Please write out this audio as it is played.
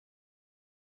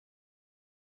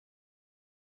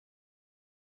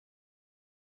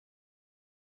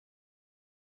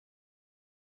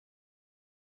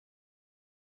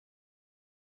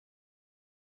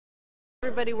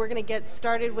Everybody, we're going to get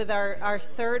started with our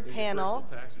third panel,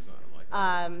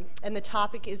 and the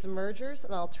topic is mergers,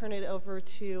 and I'll turn it over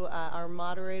to our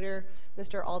moderator,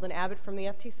 Mr. Alden Abbott from the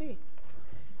FTC.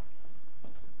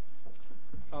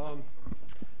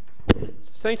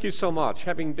 Thank you so much.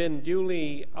 Having been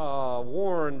duly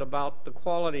warned about the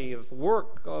quality of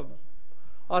work of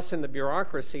us in the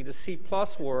bureaucracy, the C+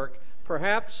 work,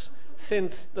 perhaps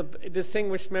since the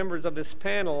distinguished members of this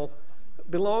panel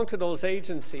belong to those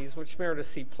agencies which merit a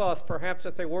C+, perhaps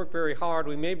if they work very hard,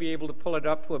 we may be able to pull it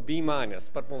up to a B-,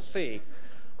 but we'll see.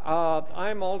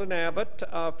 I'm Alden Abbott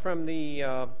from the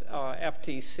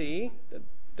FTC,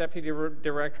 Deputy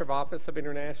Director of Office of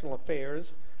International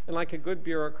Affairs. And like a good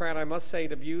bureaucrat, I must say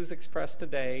the views expressed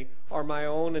today are my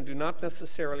own and do not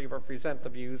necessarily represent the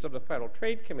views of the Federal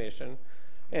Trade Commission.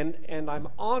 And I'm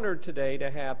honored today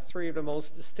to have three of the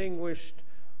most distinguished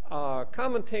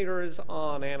commentators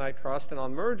on antitrust and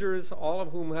on mergers, all of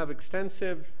whom have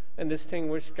extensive and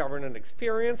distinguished governance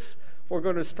experience. We're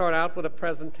going to start out with a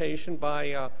presentation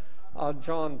by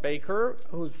John Baker,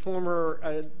 who's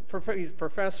he's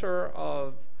professor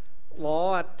of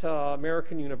law at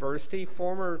American University,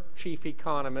 former chief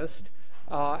economist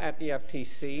at the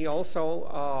FTC,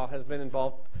 also has been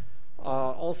involved,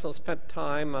 also spent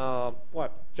time,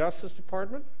 Justice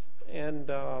Department?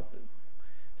 And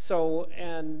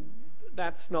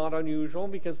that's not unusual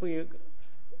because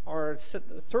our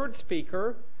third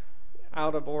speaker,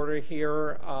 out of order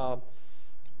here,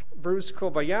 Bruce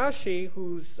Kobayashi,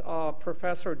 who's a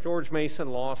professor at George Mason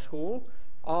Law School,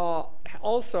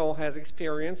 also has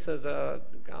experience as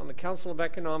on the Council of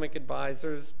Economic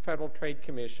Advisors, Federal Trade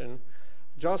Commission,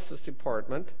 Justice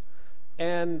Department,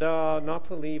 and not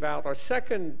to leave out our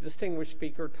second distinguished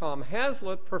speaker, Tom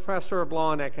Hazlitt, professor of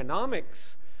law and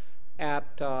economics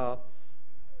at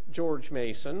George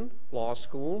Mason Law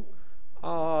School,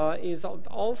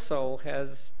 also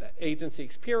has agency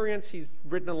experience. He's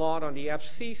written a lot on the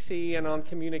FCC and on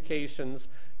communications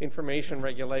information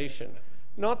regulation.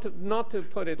 Not to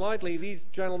put it lightly, these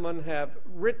gentlemen have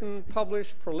written,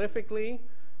 published prolifically,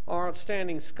 are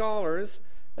outstanding scholars,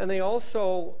 and they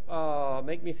also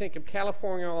make me think of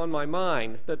California on my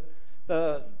mind. That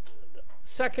the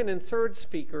second and third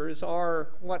speakers are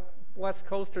what West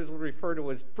Coasters would refer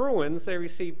to as Bruins. They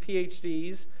received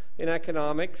PhDs in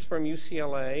economics from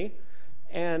UCLA,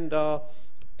 and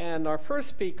our first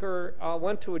speaker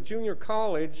went to a junior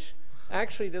college,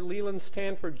 actually the Leland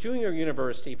Stanford Junior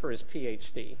University, for his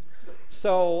PhD.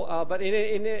 So, but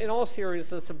in all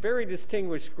seriousness, a very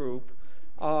distinguished group,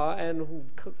 and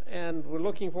we're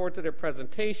looking forward to their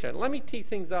presentation. Let me tee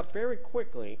things up very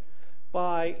quickly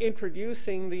by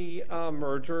introducing the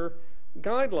merger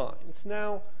guidelines.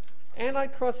 Now,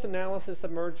 antitrust analysis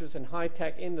of mergers in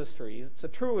high-tech industries, it's a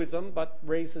truism, but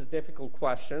raises difficult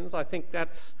questions. I think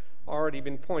that's already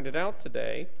been pointed out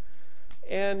today.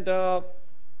 And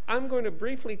I'm going to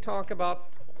briefly talk about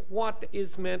what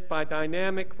is meant by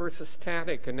dynamic versus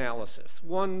static analysis,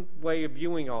 one way of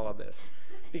viewing all of this.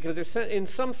 Because in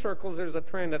some circles, there's a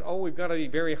trend that, we've got to be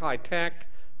very high-tech,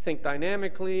 think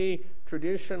dynamically.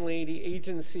 Traditionally, the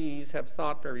agencies have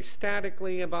thought very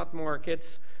statically about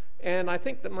markets. And I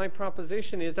think that my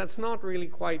proposition is that's not really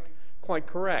quite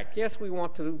correct. Yes, we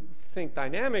want to think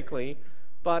dynamically,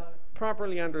 but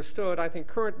properly understood, I think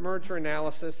current merger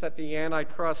analysis at the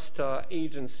antitrust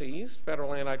agencies,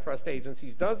 federal antitrust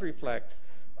agencies, does reflect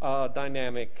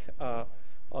dynamic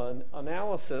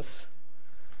analysis.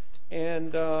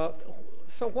 And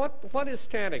so what is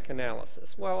static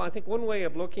analysis? Well, I think one way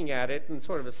of looking at it in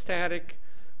sort of a static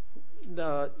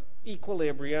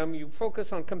equilibrium, you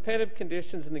focus on competitive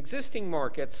conditions in existing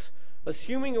markets,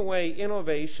 assuming away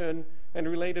innovation and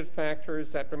related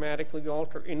factors that dramatically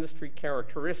alter industry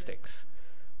characteristics.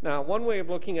 Now, one way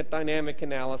of looking at dynamic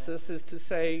analysis is to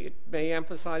say it may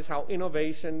emphasize how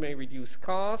innovation may reduce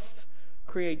costs,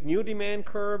 create new demand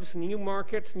curves, new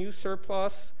markets, new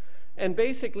surplus, and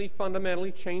basically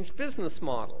fundamentally change business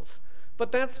models.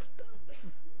 But that's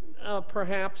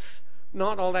perhaps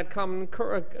not all that common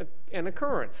an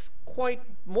occurrence. Quite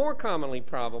more commonly,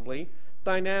 probably,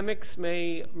 dynamics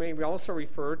may also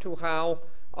refer to how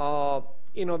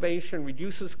innovation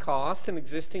reduces costs in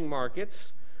existing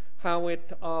markets, how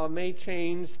it may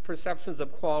change perceptions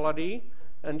of quality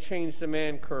and change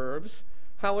demand curves,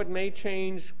 how it may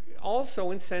change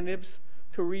also incentives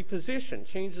to reposition,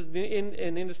 changes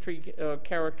in industry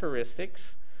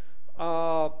characteristics,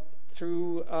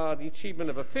 through the achievement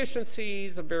of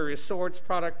efficiencies of various sorts,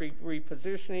 product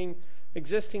repositioning,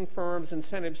 existing firms'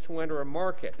 incentives to enter a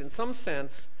market. In some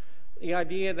sense, the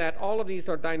idea that all of these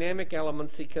are dynamic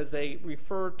elements because they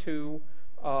refer to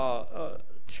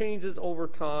changes over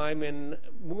time and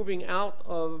moving out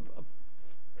of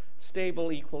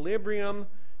stable equilibrium,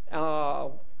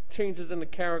 changes in the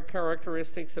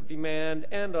characteristics of demand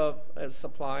and of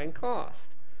supply and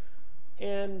cost.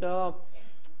 And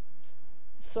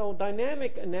so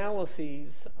dynamic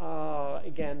analyses,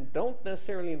 again, don't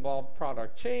necessarily involve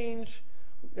product change.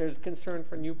 There's concern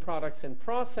for new products and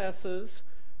processes.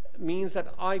 It means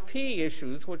that IP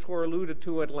issues, which were alluded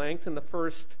to at length in the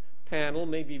first panel,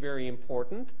 may be very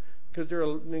important because they're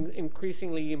an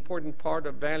increasingly important part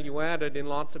of value added in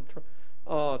lots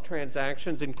of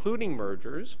transactions, including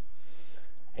mergers.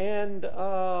 And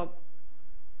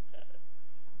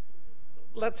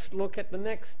let's look at the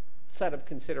next set of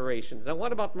considerations. Now,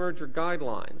 what about merger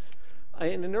guidelines?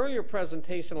 In an earlier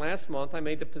presentation last month, I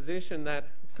made the position that,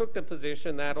 took the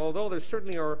position that although there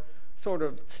certainly are sort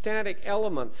of static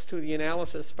elements to the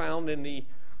analysis found in the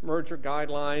merger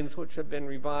guidelines, which have been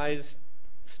revised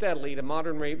steadily, the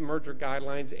modern merger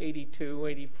guidelines 82,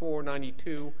 84,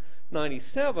 92,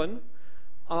 97,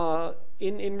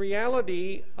 in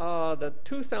reality, the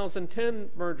 2010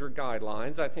 merger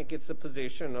guidelines, I think it's the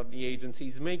position of the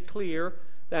agencies, make clear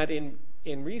that in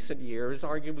recent years,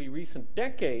 arguably recent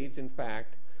decades, in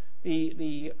fact,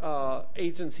 the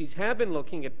agencies have been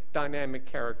looking at dynamic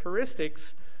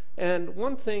characteristics. And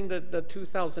one thing that the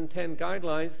 2010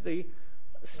 guidelines, they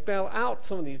spell out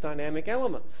some of these dynamic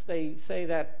elements. They say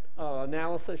that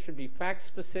analysis should be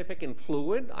fact-specific and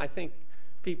fluid. I think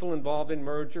people involved in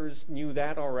mergers knew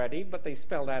that already, but they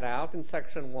spell that out in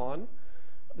Section 1.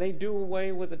 They do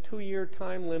away with a 2-year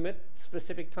time limit,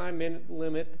 specific time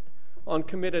limit on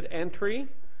committed entry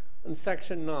in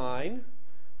Section 9.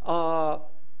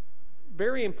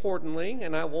 Very importantly,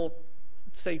 and I won't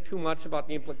say too much about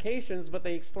the implications, but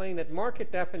they explain that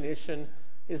market definition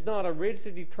is not a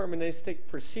rigid deterministic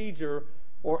procedure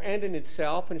or end in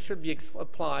itself and should be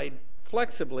applied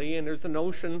flexibly, and there's a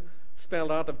notion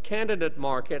spelled out of candidate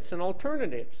markets and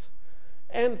alternatives.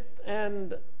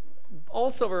 And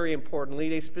also very importantly,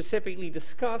 they specifically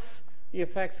discuss the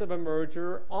effects of a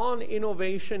merger on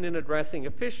innovation in addressing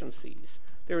efficiencies.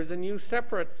 There is a new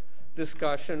separate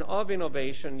discussion of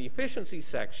innovation, the efficiency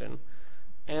section,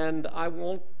 and I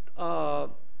won't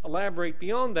elaborate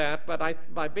beyond that, but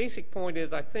my basic point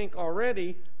is I think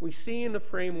already we see in the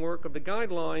framework of the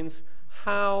guidelines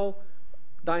how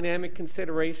dynamic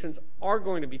considerations are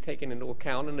going to be taken into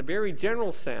account in a very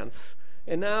general sense.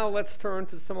 And now let's turn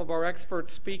to some of our expert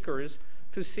speakers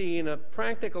to see in a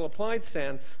practical applied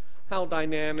sense how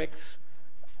dynamics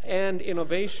and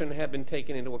innovation have been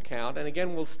taken into account. And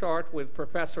again, we'll start with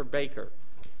Professor Baker.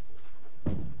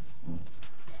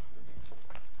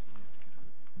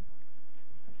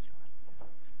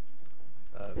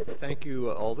 Thank you,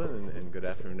 Alden, and good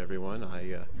afternoon, everyone.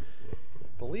 I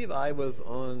believe I was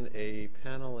on a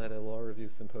panel at a law review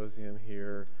symposium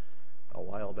here a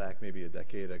while back, maybe a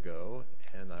decade ago,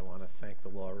 and I want to thank the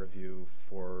law review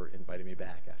for inviting me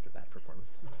back after that performance.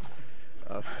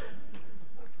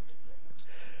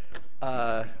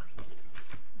 I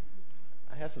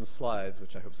have some slides,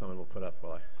 which I hope someone will put up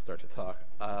while I start to talk.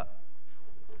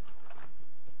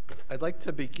 I'd like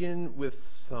to begin with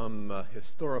some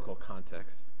historical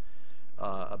context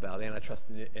about antitrust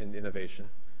and innovation.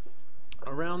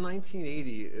 Around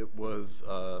 1980, it was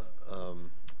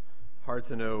hard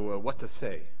to know what to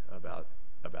say about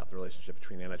the relationship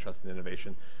between antitrust and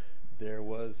innovation. There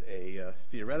was a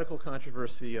theoretical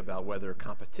controversy about whether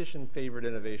competition favored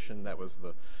innovation. That was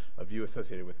a view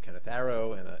associated with Kenneth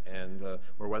Arrow,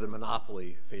 or whether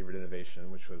monopoly favored innovation,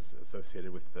 which was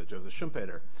associated with Joseph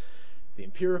Schumpeter. The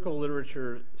empirical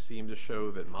literature seemed to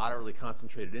show that moderately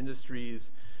concentrated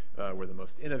industries were the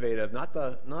most innovative, not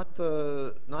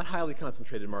highly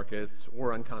concentrated markets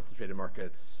or unconcentrated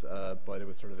markets, but it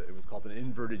was called an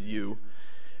inverted U.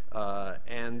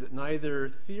 And neither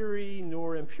theory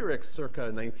nor empirics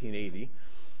circa 1980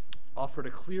 offered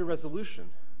a clear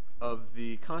resolution of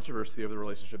the controversy of the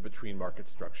relationship between market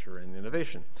structure and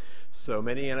innovation. So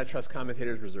many antitrust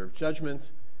commentators reserved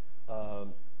judgment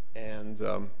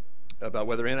about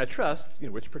whether antitrust,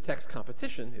 which protects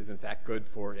competition, is in fact good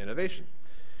for innovation.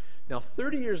 Now,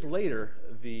 30 years later,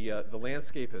 the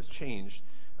landscape has changed.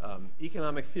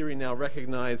 Economic theory now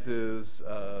recognizes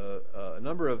a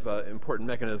number of important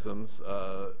mechanisms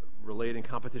relating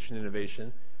competition and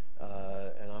innovation,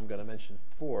 and I'm going to mention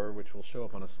 4, which will show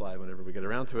up on a slide whenever we get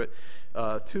around to it.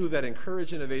 2 that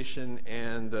encourage innovation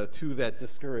and 2 that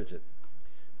discourage it.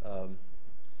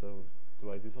 So,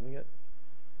 do I do something yet?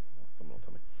 Someone will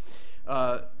tell me.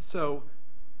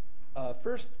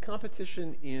 First,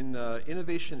 competition in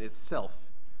innovation itself.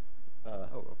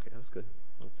 Oh, okay, that's good.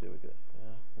 Let's see what we get.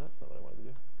 That's not what I wanted to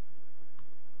do.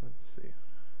 Let's see.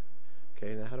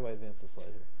 Okay, now how do I advance the slide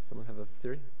here? Someone have a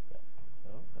theory?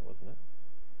 No, that wasn't it.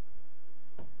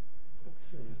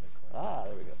 Ah,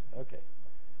 there we go. Okay.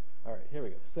 All right, here we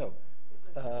go. So,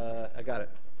 I got it.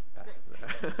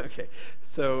 Okay.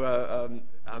 So,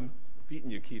 I'm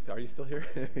beating you, Keith. Are you still here?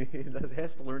 He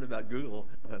has to learn about Google,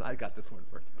 and I got this one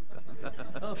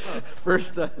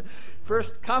first.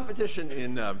 First, competition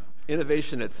in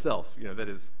innovation itself. That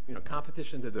is,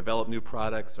 competition to develop new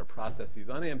products or processes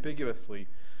unambiguously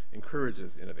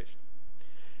encourages innovation.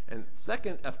 And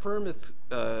second, a firm that's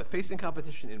facing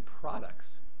competition in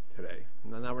products today.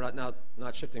 Now we're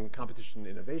not shifting competition to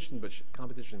innovation, but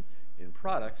competition in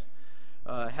products.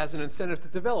 Has an incentive to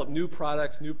develop new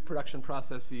products, new production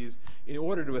processes in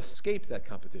order to escape that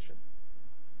competition.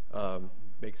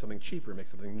 Make something cheaper, make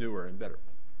something newer and better.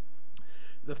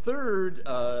 The third,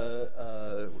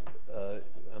 I'm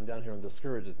down here on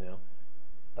discourages now,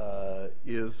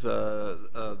 is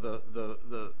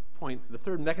the point. The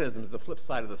third mechanism is the flip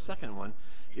side of the second one.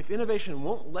 If innovation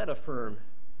won't let a firm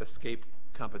escape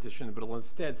competition, but will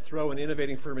instead throw an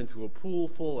innovating firm into a pool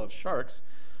full of sharks,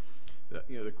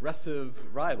 aggressive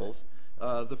rivals,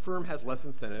 the firm has less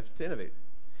incentive to innovate.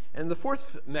 And the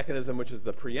fourth mechanism, which is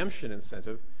the preemption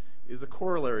incentive, is a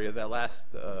corollary of that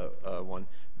last one.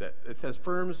 That it says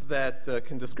firms that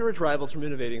can discourage rivals from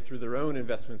innovating through their own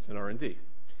investments in R&D.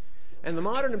 And the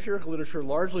modern empirical literature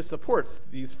largely supports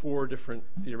these four different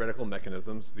theoretical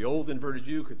mechanisms. The old inverted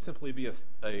U could simply be a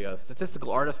statistical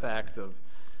artifact of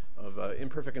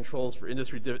imperfect controls for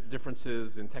industry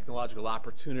differences in technological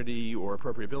opportunity or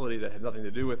appropriability that had nothing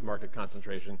to do with market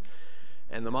concentration.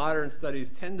 And the modern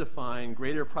studies tend to find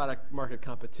greater product market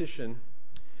competition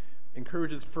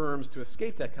encourages firms to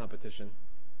escape that competition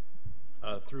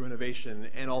through innovation,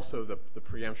 and also the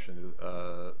preemptive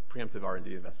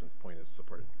R&D investments point is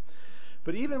supported.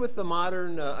 But even with the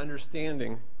modern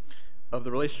understanding of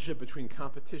the relationship between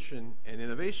competition and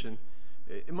innovation,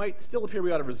 it might still appear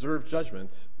we ought to reserve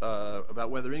judgment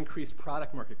about whether increased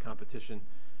product market competition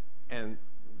and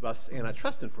thus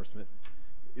antitrust enforcement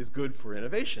is good for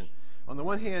innovation. On the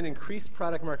one hand, increased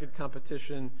product market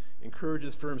competition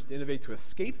encourages firms to innovate to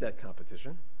escape that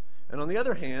competition. And on the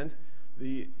other hand,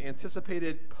 the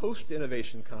anticipated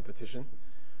post-innovation competition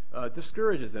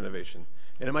discourages innovation.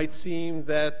 And it might seem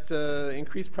that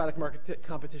increased product market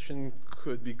competition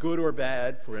could be good or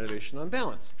bad for innovation on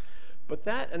balance. But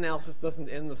that analysis doesn't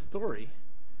end the story,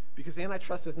 because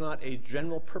antitrust is not a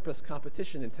general purpose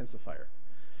competition intensifier.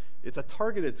 It's a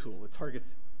targeted tool. It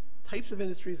targets types of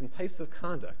industries and types of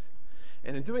conduct.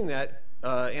 And in doing that,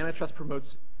 antitrust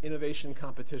promotes innovation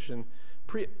competition,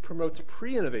 promotes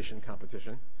pre-innovation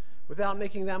competition without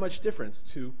making that much difference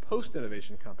to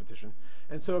post-innovation competition.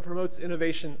 And so it promotes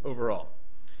innovation overall.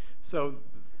 So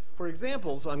for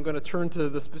examples, I'm going to turn to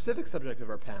the specific subject of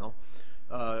our panel,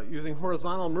 using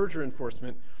horizontal merger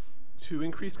enforcement to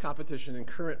increase competition in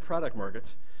current product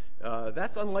markets.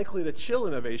 That's unlikely to chill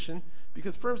innovation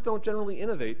because firms don't generally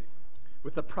innovate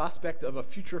with the prospect of a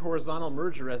future horizontal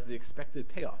merger as the expected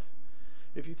payoff.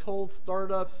 If you told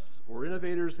startups or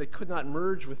innovators they could not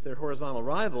merge with their horizontal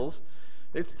rivals,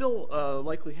 they'd still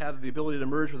likely have the ability to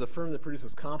merge with a firm that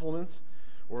produces complements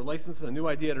or license a new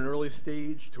idea at an early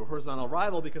stage to a horizontal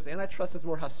rival, because antitrust is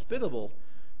more hospitable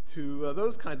to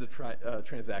those kinds of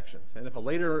transactions. And if a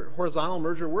later horizontal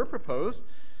merger were proposed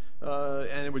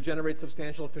and it would generate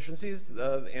substantial efficiencies,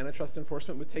 antitrust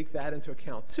enforcement would take that into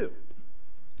account too.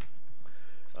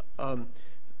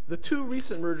 The two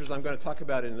recent mergers I'm going to talk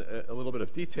about in a little bit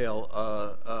of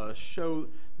detail show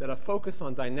that a focus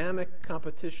on dynamic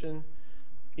competition,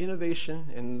 innovation,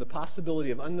 and the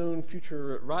possibility of unknown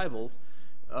future rivals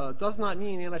does not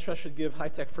mean antitrust should give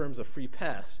high-tech firms a free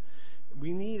pass.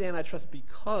 We need antitrust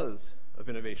because of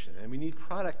innovation, and we need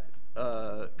product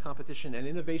competition and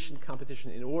innovation competition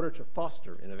in order to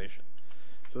foster innovation.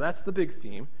 So that's the big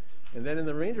theme. And then in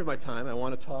the remainder of my time, I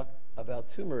want to talk about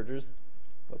two mergers.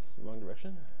 Oops, wrong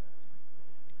direction.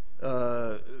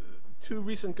 Two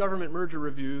recent government merger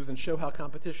reviews and show how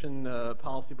competition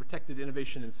policy protected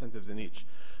innovation incentives in each.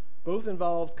 Both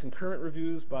involved concurrent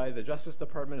reviews by the Justice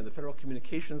Department and the Federal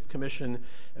Communications Commission,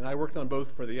 and I worked on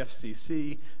both for the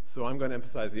FCC, so I'm going to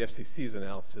emphasize the FCC's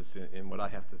analysis in what I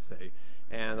have to say.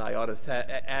 And I ought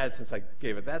to add, since I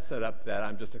gave it that setup, that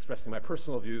I'm just expressing my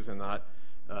personal views and not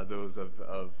those of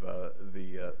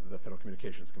the Federal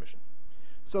Communications Commission.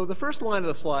 So the first line of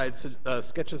the slide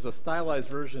sketches a stylized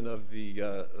version of the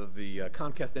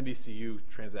Comcast NBCU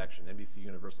transaction, NBC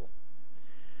Universal.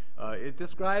 It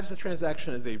describes the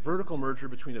transaction as a vertical merger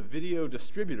between a video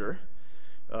distributor,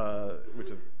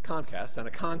 which is Comcast, and a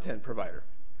content provider.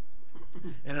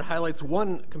 And it highlights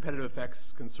one competitive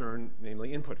effects concern,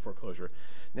 namely input foreclosure.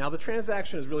 Now, the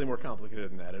transaction is really more complicated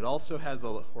than that. It also had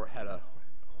a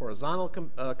horizontal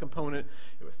component.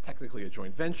 It was technically a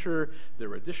joint venture. There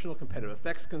were additional competitive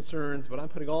effects concerns, but I'm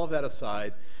putting all of that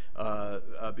aside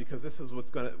because this is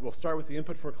we'll start with the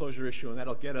input foreclosure issue, and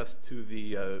that'll get us to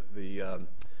the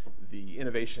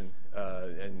innovation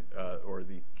or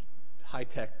the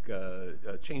high-tech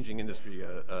changing industry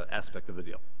aspect of the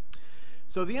deal.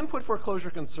 So the input foreclosure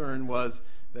concern was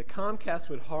that Comcast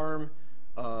would harm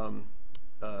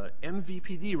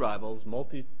MVPD rivals,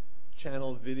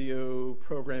 multi-channel video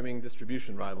programming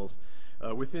distribution rivals,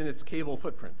 within its cable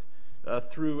footprint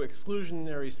through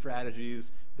exclusionary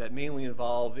strategies that mainly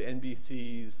involve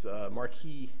NBC's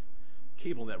marquee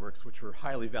cable networks, which were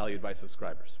highly valued by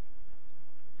subscribers.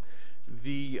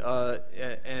 The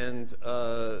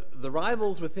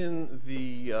rivals within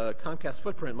the Comcast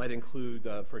footprint might include,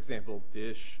 for example,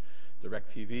 Dish,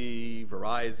 DirecTV,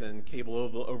 Verizon, cable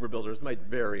overbuilders. Might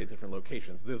vary at different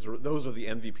locations. Those are the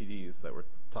MVPDs that we're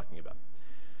talking about.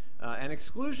 And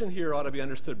exclusion here ought to be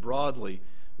understood broadly.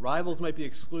 Rivals might be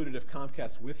excluded if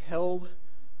Comcast withheld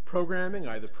programming,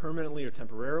 either permanently or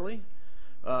temporarily.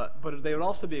 But they would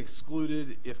also be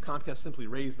excluded if Comcast simply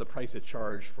raised the price it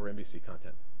charged for NBC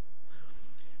content.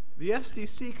 The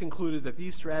FCC concluded that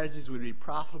these strategies would be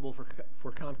profitable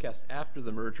for Comcast after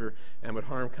the merger and would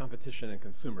harm competition and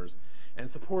consumers,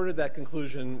 and supported that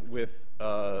conclusion with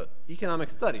economic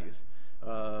studies.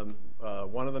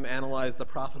 One of them analyzed the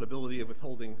profitability of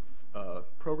withholding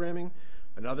programming.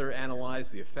 Another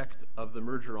analyzed the effect of the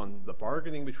merger on the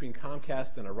bargaining between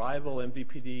Comcast and a rival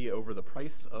MVPD over the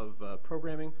price of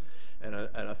programming. And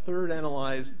a third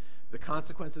analyzed the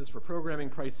consequences for programming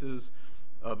prices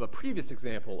of a previous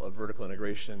example of vertical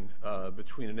integration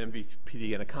between an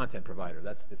MVPD and a content provider.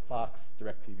 That's the Fox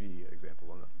DirecTV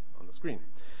example on the screen.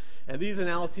 And these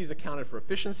analyses accounted for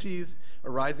efficiencies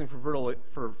arising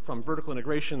from vertical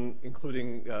integration,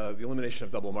 including the elimination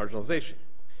of double marginalization.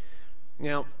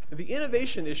 Now, the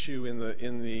innovation issue in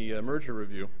the merger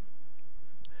review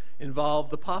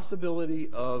involved the possibility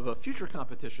of future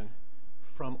competition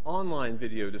from online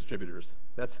video distributors.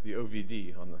 That's the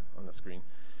OVD on the screen.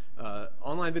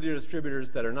 Online video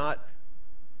distributors that are not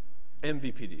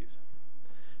MVPDs.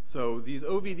 So these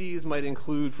OVDs might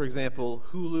include, for example,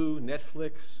 Hulu,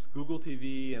 Netflix, Google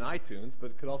TV, and iTunes,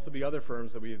 but it could also be other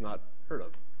firms that we have not heard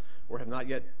of or have not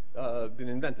yet been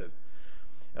invented.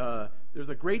 There's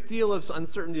a great deal of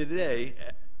uncertainty today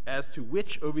as to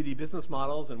which OVD business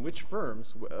models and which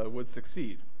firms would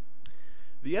succeed.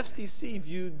 The FCC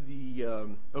viewed the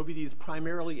OVDs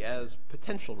primarily as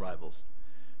potential rivals,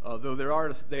 though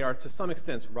they are to some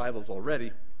extent rivals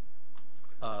already.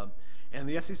 And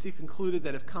the FCC concluded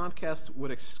that if Comcast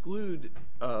would exclude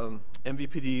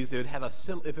MVPDs, it would have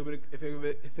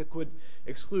if it could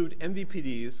exclude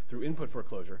MVPDs through input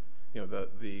foreclosure,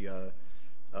 the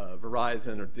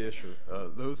Verizon or Dish or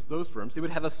those firms, they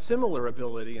would have a similar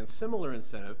ability and similar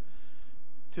incentive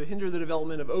to hinder the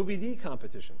development of OVD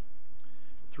competition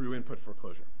through input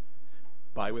foreclosure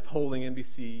by withholding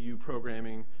NBCU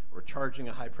programming or charging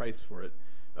a high price for it,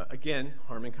 again,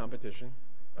 harming competition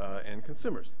and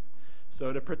consumers.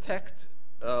 So to protect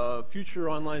future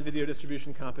online video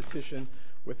distribution competition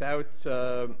without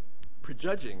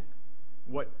prejudging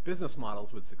what business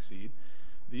models would succeed,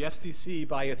 the FCC,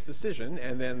 by its decision,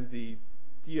 and then the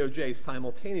DOJ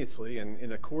simultaneously and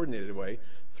in a coordinated way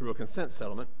through a consent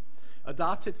settlement,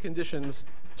 adopted conditions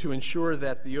to ensure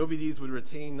that the OVDs would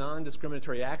retain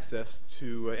non-discriminatory access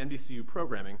to NBCU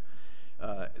programming.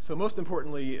 So most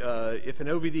importantly, if an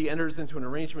OVD enters into an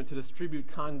arrangement to distribute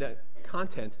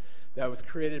content that was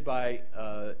created by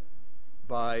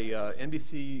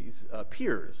NBC's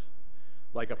peers,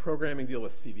 like a programming deal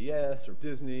with CBS or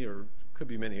Disney or could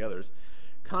be many others,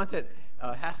 content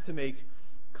has to make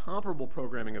comparable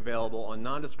programming available on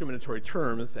non-discriminatory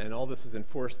terms, and all this is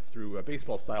enforced through a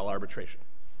baseball-style arbitration.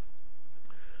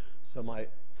 So my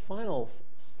final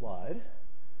slide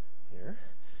here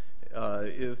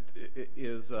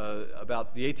is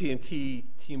about the AT&T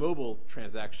T-Mobile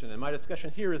transaction, and my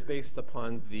discussion here is based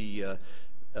upon the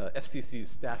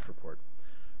FCC's staff report.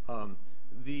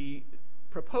 The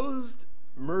proposed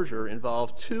merger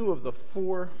involved 2 of the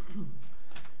 4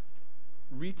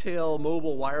 retail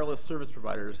mobile wireless service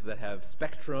providers that have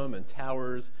spectrum and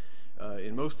towers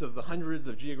in most of the hundreds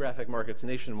of geographic markets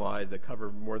nationwide that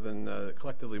cover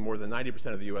collectively more than 90%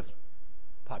 of the US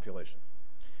population.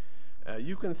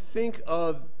 You can think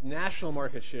of national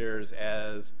market shares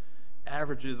as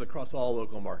averages across all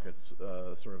local markets,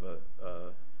 sort of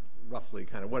roughly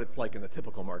kind of what it's like in the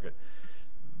typical market.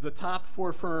 The top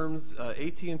four firms,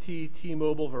 AT&T,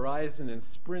 T-Mobile, Verizon, and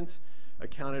Sprint,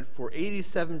 accounted for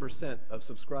 87% of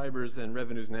subscribers and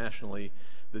revenues nationally.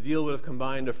 The deal would have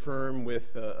combined a firm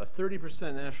with a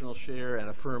 30% national share and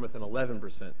a firm with an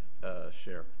 11%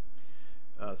 share.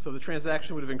 So the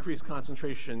transaction would have increased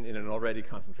concentration in an already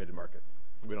concentrated market.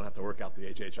 We don't have to work out the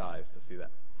HHIs to see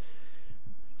that.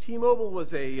 T-Mobile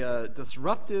was a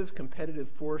disruptive competitive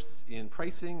force in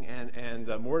pricing and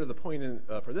more to the point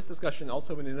for this discussion,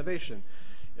 also in innovation.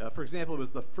 For example, it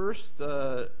was the first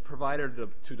provider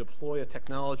to deploy a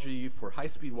technology for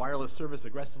high-speed wireless service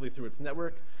aggressively through its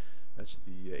network. That's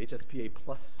the HSPA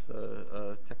Plus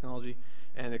technology.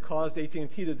 And it caused AT&T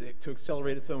to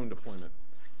accelerate its own deployment.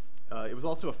 It was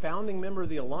also a founding member of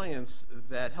the alliance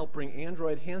that helped bring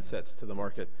Android handsets to the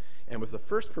market and was the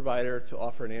first provider to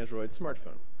offer an Android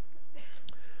smartphone.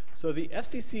 So the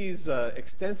FCC's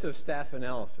extensive staff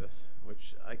analysis,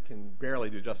 which I can barely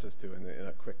do justice to in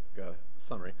a quick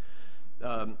summary,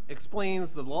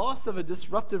 explains the loss of a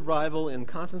disruptive rival in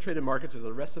concentrated markets as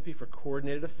a recipe for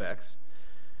coordinated effects.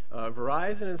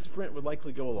 Verizon and Sprint would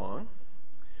likely go along.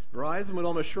 Verizon would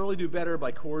almost surely do better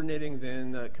by coordinating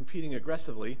than competing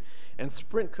aggressively, and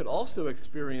Sprint could also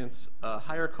experience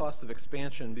higher costs of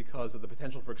expansion because of the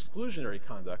potential for exclusionary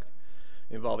conduct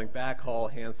involving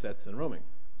backhaul, handsets, and roaming.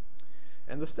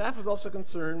 And the staff was also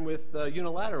concerned with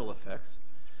unilateral effects.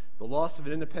 The loss of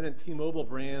an independent T-Mobile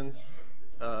brand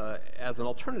as an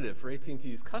alternative for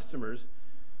AT&T's customers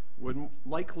would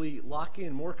likely lock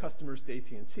in more customers to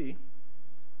AT&T,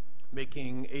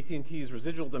 making AT&T's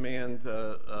residual demand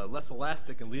less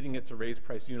elastic and leading it to raise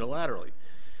price unilaterally.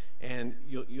 And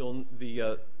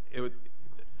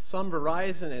some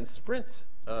Verizon and Sprint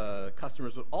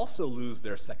customers would also lose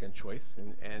their second choice,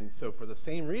 and so for the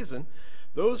same reason,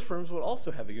 those firms would also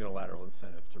have a unilateral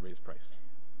incentive to raise price.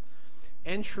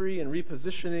 Entry and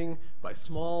repositioning by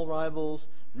small rivals,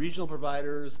 regional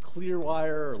providers,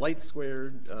 Clearwire or Light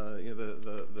Squared,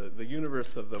 the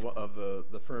universe of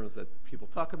the firms that people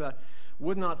talk about,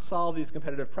 would not solve these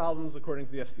competitive problems, according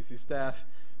to the FCC staff.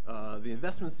 The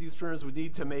investments these firms would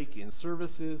need to make in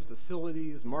services,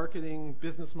 facilities, marketing,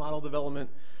 business model development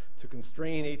to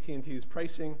constrain AT&T's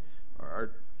pricing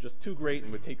are just too great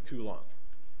and would take too long.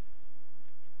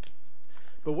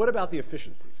 But what about the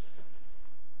efficiencies?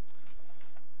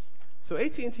 So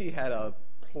AT&T had a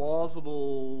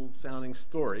plausible sounding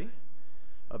story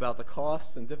about the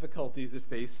costs and difficulties it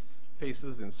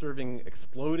faces in serving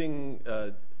exploding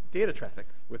data traffic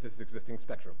with its existing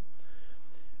spectrum.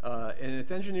 And its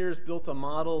engineers built a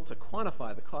model to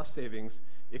quantify the cost savings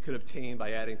it could obtain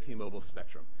by adding T-Mobile's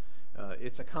spectrum.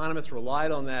 Its economists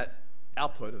relied on that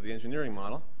output of the engineering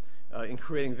model in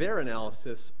creating their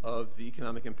analysis of the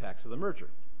economic impacts of the merger.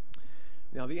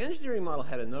 Now, the engineering model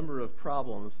had a number of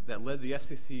problems that led the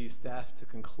FCC staff to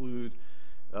conclude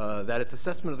that its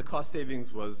assessment of the cost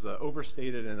savings was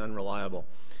overstated and unreliable,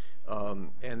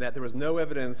 and that there was no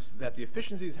evidence that the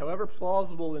efficiencies, however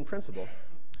plausible in principle,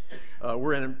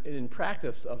 were in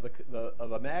practice of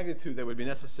a magnitude that would be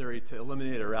necessary to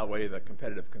eliminate or outweigh the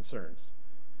competitive concerns.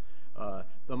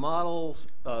 The model's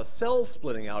cell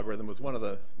splitting algorithm was one of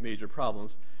the major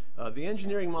problems. The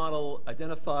engineering model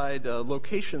identified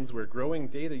locations where growing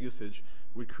data usage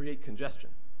would create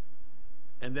congestion.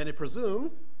 And then it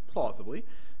presumed, plausibly,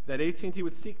 that AT&T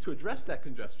would seek to address that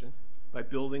congestion by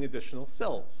building additional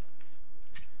cells.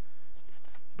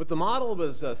 But the model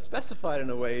was specified in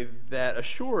a way that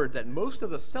assured that most of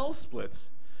the cell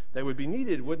splits that would be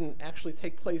needed wouldn't actually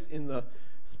take place in the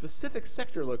specific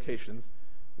sector locations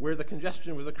where the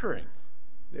congestion was occurring.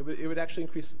 It would actually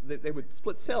increase, they would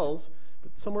split cells,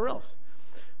 but somewhere else.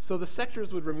 So the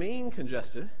sectors would remain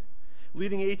congested,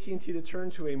 leading AT&T to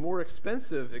turn to a more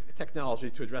expensive technology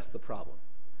to address the problem.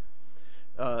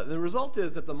 The result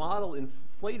is that the model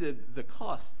inflated the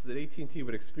costs that AT&T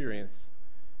would experience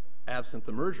absent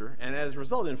the merger, and as a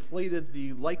result inflated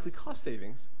the likely cost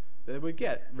savings that it would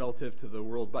get relative to the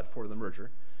world but for the merger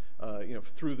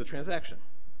through the transaction.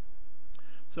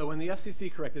 So when the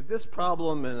FCC corrected this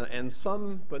problem and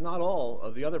some, but not all,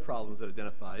 of the other problems it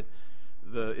identified,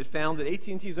 it found that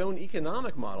AT&T's own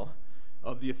economic model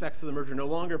of the effects of the merger no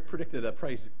longer predicted a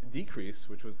price decrease,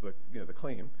 which was the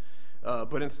claim,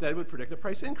 but instead would predict a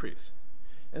price increase.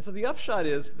 And so the upshot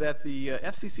is that the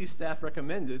FCC staff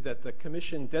recommended that the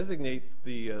commission designate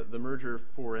the merger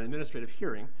for an administrative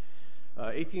hearing.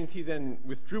 AT&T then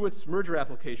withdrew its merger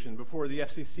application before the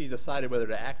FCC decided whether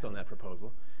to act on that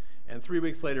proposal. And 3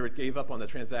 weeks later, it gave up on the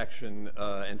transaction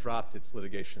and dropped its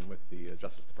litigation with the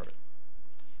Justice Department.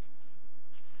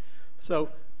 So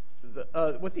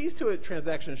what these two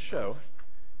transactions show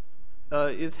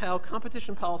is how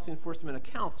competition policy enforcement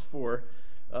accounts for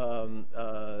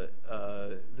the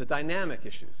dynamic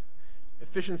issues,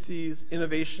 efficiencies,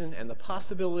 innovation, and the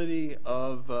possibility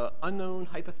of unknown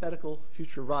hypothetical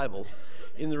future rivals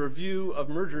in the review of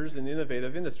mergers in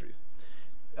innovative industries.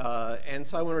 And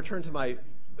so I want to return to my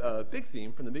big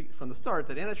theme from the start,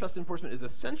 that antitrust enforcement is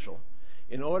essential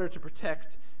in order to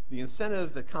protect the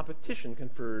incentive that competition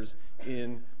confers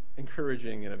in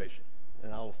encouraging innovation.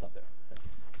 And I'll stop there.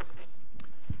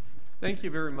 Thank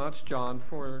you very much, John,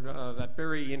 for that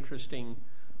very interesting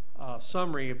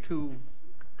summary of two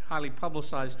highly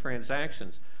publicized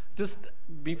transactions. Just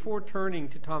before turning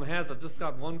to Tom Hazlitt, just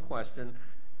got one question,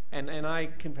 and I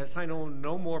confess I know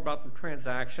no more about the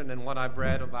transaction than what I've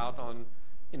read about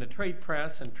in the trade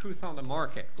press and Truth on the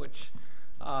Market, which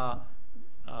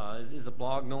is a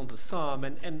blog known to some,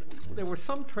 and there were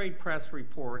some trade press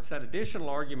reports that additional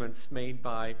arguments made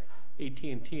by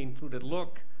AT&T included,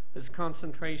 look, as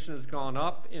concentration has gone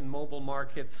up in mobile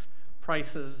markets,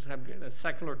 prices have, a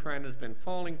secular trend has been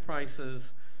falling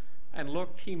prices, and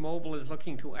look, T-Mobile is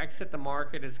looking to exit the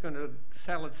market. It's going to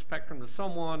sell its spectrum to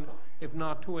someone, if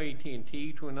not to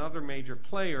AT&T, to another major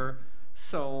player,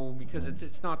 so because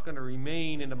it's not going to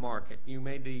remain in the market. You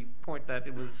made the point that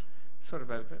it was sort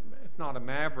of a, if not a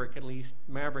maverick, at least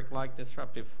maverick-like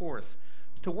disruptive force.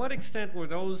 To what extent were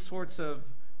those sorts of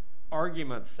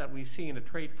arguments that we see in the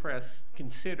trade press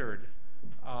considered,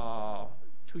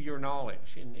 to your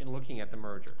knowledge, in looking at the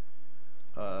merger?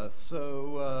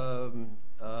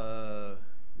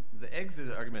 The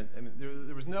exit argument, I mean,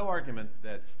 there was no argument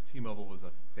that T-Mobile was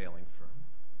a failing firm.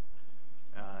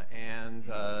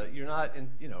 You're not,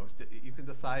 you can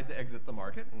decide to exit the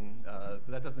market, but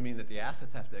that doesn't mean that the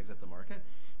assets have to exit the market,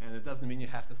 and it doesn't mean you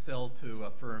have to sell to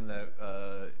a firm that,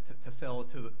 to sell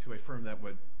to a firm that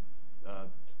would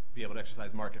be able to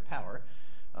exercise market power.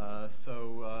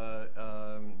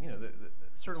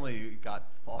 Certainly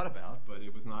got thought about, but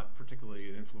it was not particularly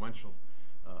an influential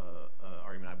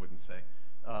argument, I wouldn't say.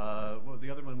 Well, the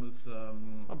other one was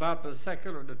about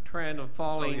the trend of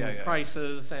falling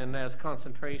prices, and as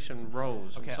concentration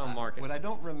rose in some markets. What I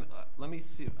don't let me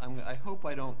see. I hope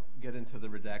I don't get into the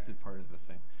redacted part of the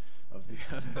thing.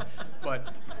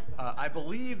 But I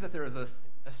believe that there is a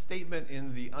statement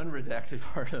in the unredacted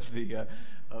part of the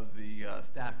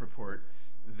staff report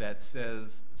that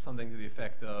says something to the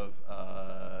effect of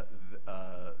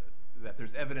that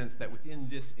there's evidence that within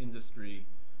this industry,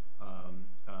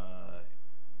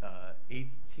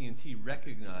 AT&T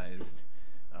recognized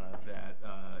that,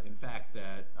 in fact,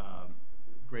 that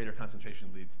greater concentration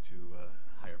leads to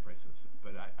higher prices.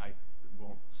 But I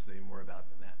won't say more about it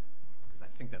than that, because I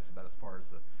think that's about as far as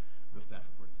the staff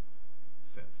report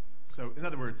says. So, in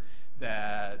other words,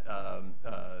 that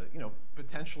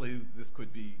potentially this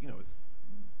could be, it's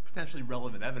potentially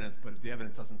relevant evidence, but the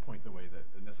evidence doesn't point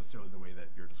necessarily the way that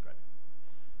you're describing.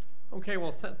 Okay,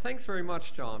 well, thanks very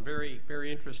much, John. Very,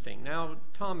 very interesting. Now,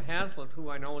 Tom Hazlitt, who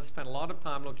I know has spent a lot of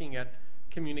time looking at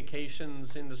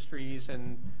communications industries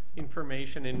and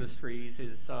information industries,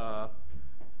 is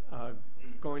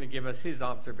going to give us his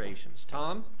observations.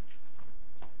 Tom?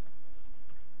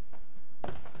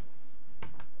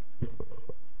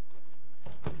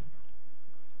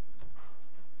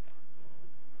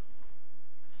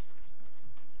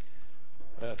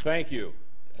 Thank you.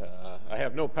 I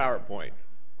have no PowerPoint.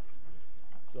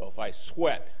 So if I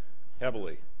sweat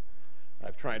heavily,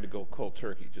 I've tried to go cold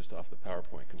turkey just off the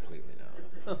PowerPoint completely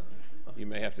now. You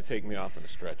may have to take me off on a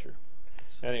stretcher.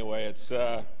 Anyway, it's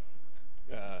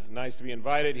nice to be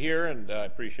invited here, and I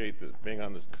appreciate being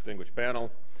on this distinguished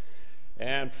panel.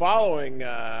 And following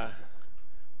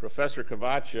Professor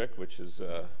Kovacic, which is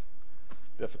a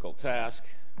difficult task,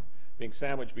 being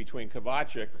sandwiched between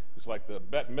Kovacic, who's like the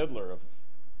Bette Midler of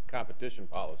competition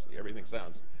policy. Everything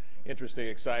sounds interesting,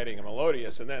 exciting, and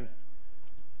melodious. And then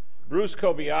Bruce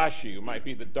Kobayashi, who might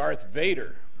be the Darth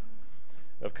Vader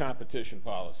of competition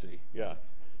policy. Yeah,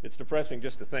 it's depressing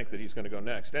just to think that he's going to go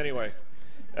next. Anyway,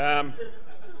 I've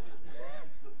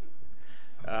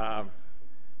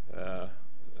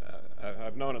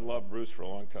known and loved Bruce for a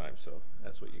long time, so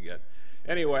that's what you get.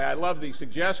 Anyway, I love the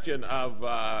suggestion of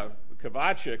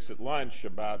Kovacic's at lunch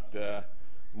about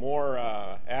more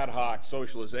ad hoc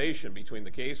socialization between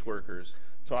the caseworkers,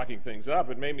 talking things up.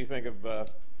 It made me think of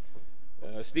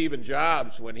Stephen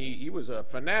Jobs when he was a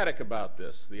fanatic about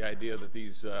this, the idea that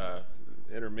these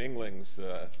interminglings,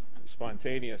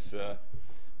 spontaneous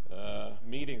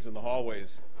meetings in the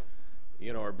hallways,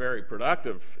 are very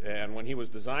productive. And when he was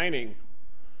designing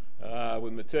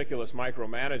with meticulous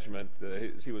micromanagement,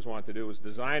 as he was wanting to do, was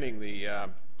designing the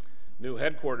new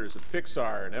headquarters of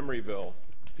Pixar in Emeryville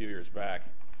a few years back.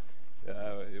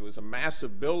 It was a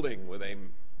massive building with a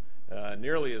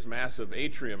nearly as massive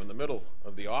atrium in the middle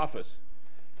of the office.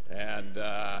 And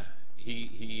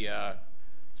he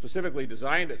specifically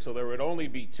designed it so there would only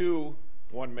be two,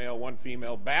 one male, one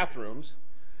female, bathrooms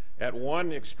at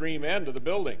one extreme end of the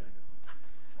building,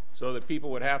 so that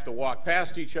people would have to walk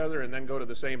past each other and then go to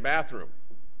the same bathroom.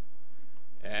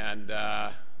 And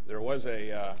there was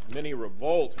a mini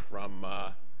revolt from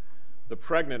the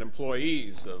pregnant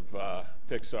employees of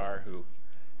Pixar, who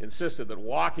insisted that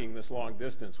walking this long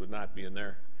distance would not be in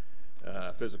their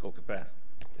physical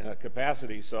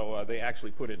capacity, so they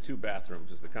actually put in two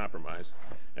bathrooms as the compromise.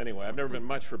 Anyway, I've never been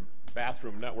much for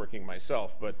bathroom networking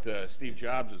myself, but Steve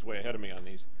Jobs is way ahead of me on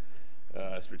these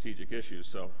strategic issues,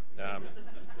 so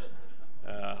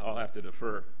I'll have to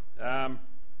defer.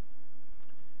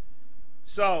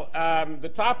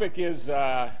 The topic is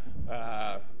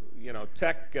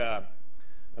tech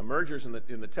mergers in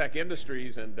the tech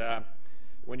industries, and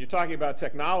when you're talking about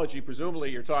technology,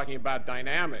 presumably you're talking about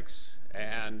dynamics,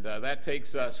 and that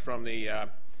takes us from the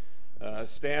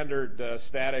standard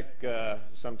static,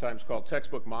 sometimes called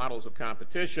textbook models of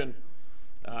competition,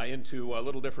 into a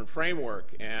little different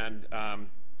framework. And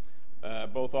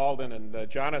both Alden and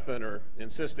Jonathan are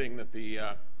insisting that the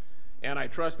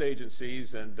antitrust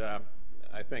agencies, and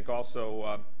I think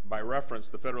also by reference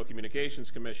the Federal Communications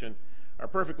Commission, are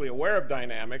perfectly aware of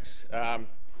dynamics.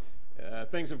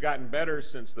 Things have gotten better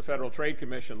since the Federal Trade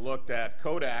Commission looked at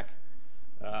Kodak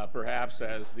perhaps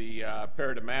as the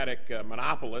paradigmatic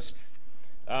monopolist.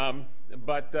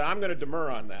 But I'm going to demur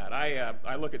on that.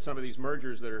 I look at some of these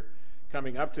mergers that are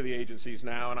coming up to the agencies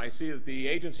now, and I see that the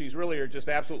agencies really are just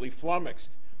absolutely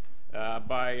flummoxed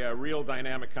by real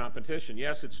dynamic competition.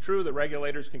 Yes, it's true that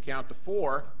regulators can count to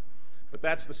 4, but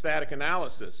that's the static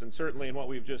analysis. And certainly in what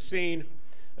we've just seen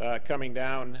coming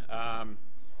down,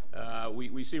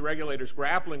 we see regulators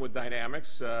grappling with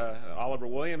dynamics. Oliver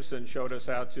Williamson showed us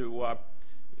how to,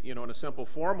 in a simple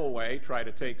formal way, try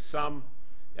to take some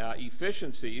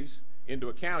efficiencies into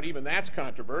account. Even that's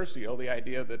controversial, the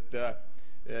idea that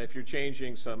if you're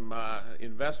changing some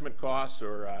investment costs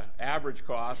or average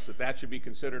costs, that should be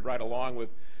considered right along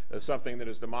with something that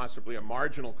is demonstrably a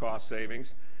marginal cost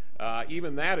savings.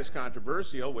 Even that is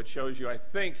controversial, which shows you, I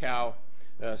think, how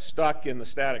stuck in the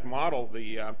static model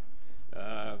the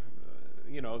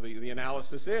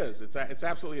analysis is. It's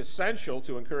absolutely essential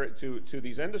to encourage to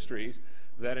these industries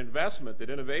that investment, that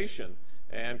innovation,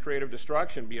 and creative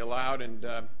destruction be allowed and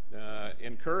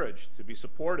encouraged, to be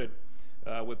supported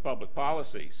with public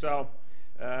policy. So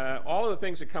all of the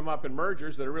things that come up in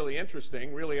mergers that are really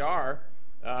interesting really are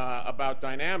about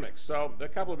dynamics. So a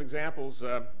couple of examples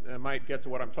might get to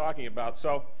what I'm talking about.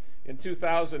 So in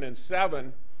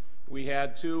 2007, we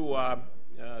had two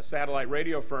satellite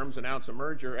radio firms announce a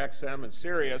merger, XM and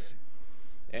Sirius.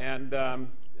 And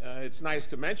it's nice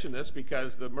to mention this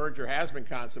because the merger has been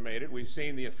consummated. We've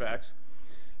seen the effects.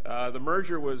 The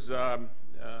merger was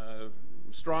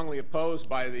strongly opposed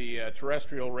by the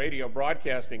terrestrial radio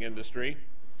broadcasting industry.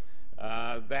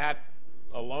 That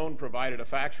alone provided a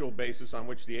factual basis on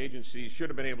which the agencies should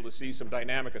have been able to see some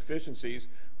dynamic efficiencies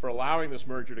for allowing this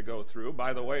merger to go through.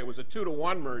 By the way, it was a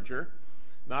 2-to-1 merger,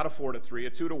 not a 4-to-3,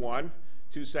 a 2-to-1.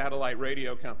 Two satellite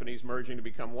radio companies merging to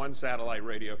become one satellite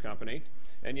radio company.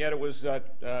 And yet it was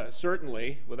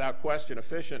certainly, without question,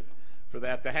 efficient for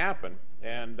that to happen.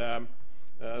 And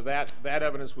that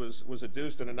evidence was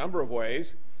adduced in a number of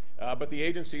ways, but the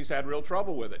agencies had real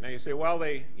trouble with it. Now you say, well,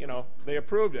 they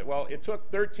approved it. Well, it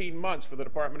took 13 months for the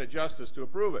Department of Justice to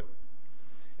approve it.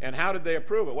 And how did they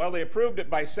approve it? Well, they approved it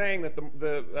by saying that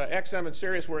the XM and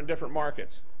Sirius were in different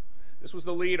markets. This was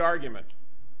the lead argument.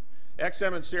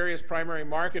 XM and Sirius primarily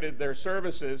marketed their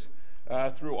services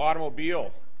through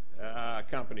automobile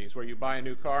companies, where you buy a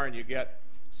new car and you get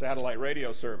satellite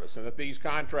radio service, and that these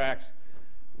contracts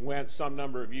went some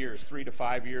number of years, 3 to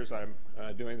 5 years. I'm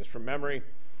doing this from memory.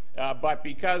 But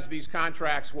because these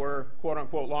contracts were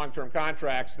quote-unquote long-term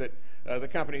contracts, that the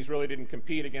companies really didn't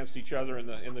compete against each other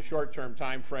in the short-term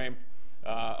time frame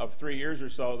of 3 years or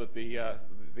so that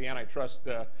the antitrust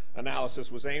analysis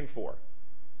was aimed for.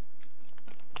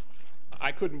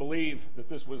 I couldn't believe that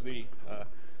this was the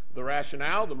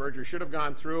rationale. The merger should have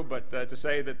gone through, but to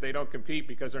say that they don't compete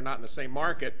because they're not in the same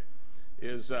market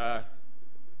is, it's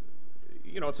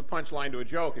a punchline to a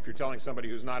joke if you're telling somebody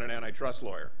who's not an antitrust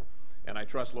lawyer.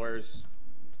 Antitrust lawyers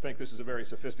think this is a very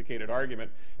sophisticated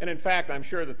argument. And in fact, I'm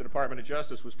sure that the Department of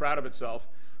Justice was proud of itself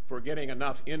for getting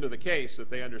enough into the case that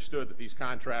they understood that these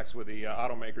contracts with the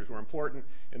automakers were important,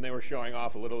 and they were showing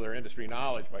off a little of their industry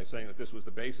knowledge by saying that this was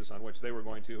the basis on which they were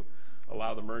going to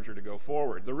allow the merger to go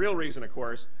forward. The real reason, of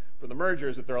course, for the merger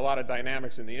is that there are a lot of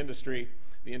dynamics in the industry.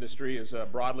 The industry is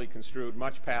broadly construed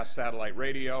much past satellite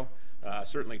radio.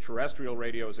 Certainly terrestrial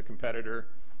radio is a competitor,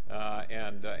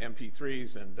 and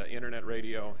MP3s and internet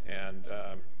radio, and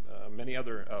many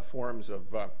other forms of,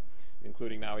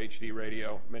 including now HD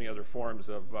radio, many other forms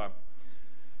of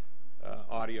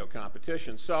audio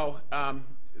competition. So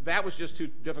that was just too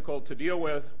difficult to deal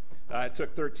with. It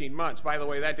took 13 months. By the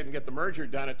way, that didn't get the merger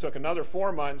done. It took another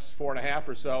 4 months, 4.5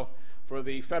 or so, for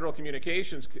the Federal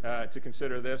Communications to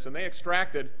consider this, and they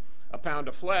extracted a pound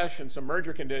of flesh and some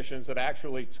merger conditions that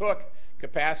actually took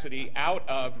capacity out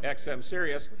of XM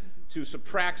Sirius to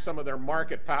subtract some of their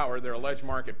market power, their alleged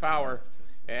market power,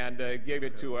 and gave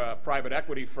it to a private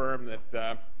equity firm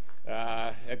that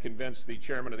had convinced the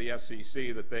chairman of the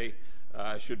FCC that they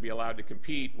should be allowed to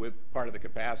compete with part of the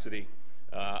capacity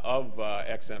of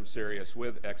XM Sirius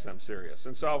with XM Sirius.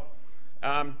 And so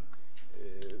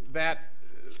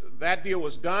that deal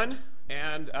was done,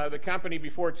 and the company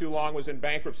before too long was in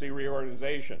bankruptcy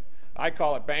reorganization. I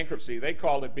call it bankruptcy. They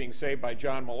called it being saved by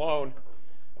John Malone,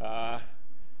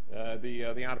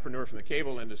 the entrepreneur from the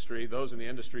cable industry. Those in the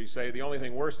industry say the only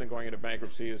thing worse than going into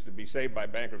bankruptcy is to be saved by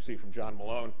bankruptcy from John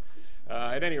Malone.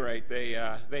 At any rate, they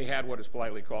had what is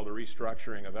politely called a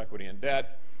restructuring of equity and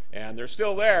debt, and they're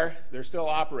still there, they're still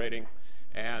operating,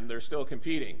 and they're still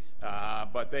competing.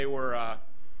 But they were a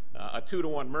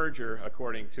 2-to-1 merger,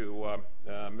 according to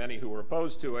many who were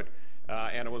opposed to it,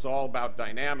 and it was all about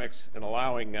dynamics and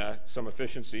allowing some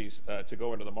efficiencies to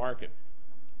go into the market.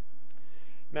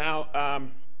 Now,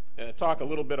 talk a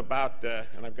little bit about,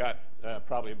 and I've got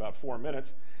probably about 4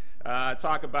 minutes,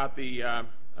 talk about the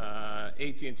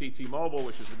AT&T T-Mobile,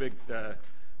 which is the big,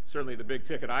 certainly the big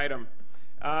ticket item.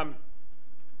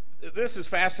 This is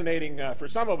fascinating for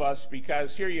some of us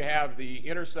because here you have the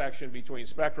intersection between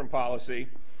spectrum policy,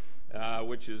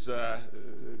 which is,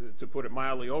 to put it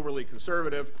mildly, overly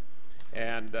conservative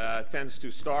and tends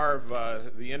to starve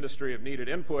the industry of needed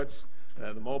inputs,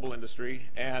 the mobile industry,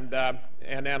 and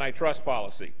antitrust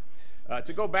policy.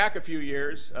 To go back a few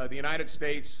years, the United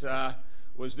States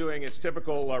was doing its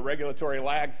typical regulatory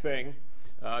lag thing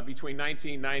between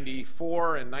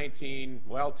 1994 and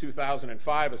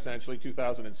 2005, essentially,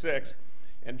 2006.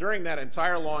 And during that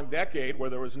entire long decade where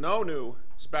there was no new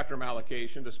spectrum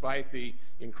allocation, despite the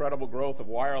incredible growth of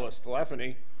wireless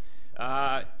telephony,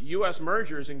 U.S.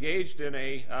 mergers engaged in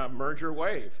a merger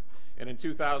wave. And in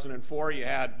 2004, you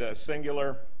had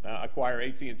Singular acquire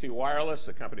AT&T Wireless,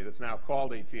 a company that's now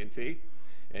called AT&T.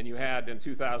 And you had, in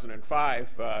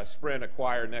 2005, Sprint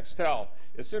acquire Nextel.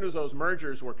 As soon as those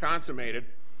mergers were consummated,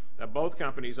 both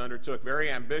companies undertook very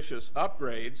ambitious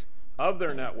upgrades of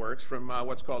their networks from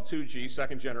what's called 2G,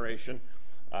 second generation,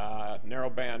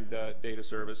 narrowband data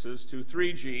services, to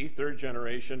 3G, third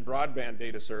generation, broadband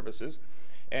data services.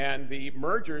 And the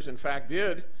mergers, in fact,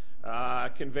 did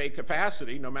convey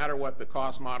capacity, no matter what the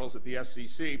cost models at the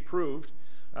FCC proved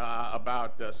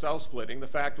about cell splitting. The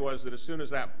fact was that as soon as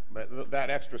that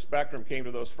extra spectrum came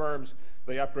to those firms,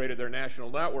 they upgraded their national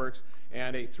networks,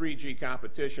 and a 3G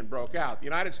competition broke out. The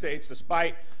United States,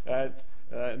 despite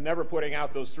never putting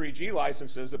out those 3G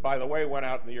licenses that, by the way, went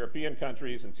out in the European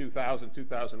countries in 2000,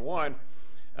 2001,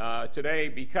 today,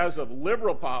 because of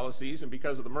liberal policies and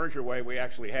because of the merger wave, we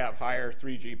actually have higher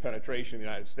 3G penetration in the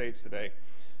United States today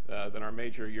than our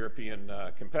major European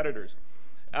competitors.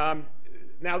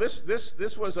 Now,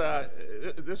 this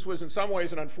was in some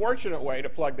ways an unfortunate way to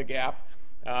plug the gap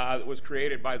that was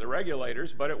created by the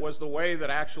regulators, but it was the way that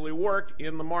actually worked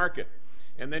in the market.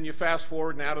 And then you fast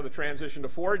forward now to the transition to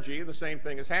 4G, and the same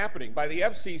thing is happening. By the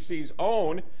FCC's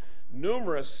own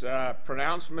numerous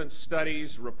pronouncements,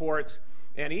 studies, reports,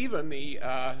 and even the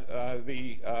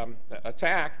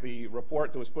attack, the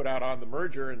report that was put out on the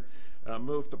merger and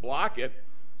move to block it,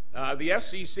 the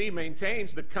FCC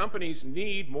maintains that companies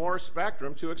need more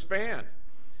spectrum to expand.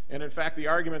 And in fact, the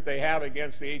argument they have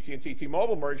against the AT&T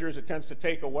T-Mobile merger is it tends to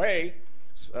take away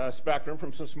spectrum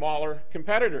from some smaller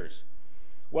competitors.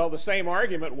 Well, the same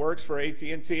argument works for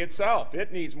AT&T itself.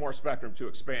 It needs more spectrum to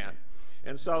expand.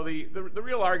 And so the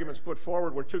real arguments put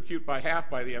forward were too cute by half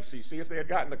by the FCC. If they had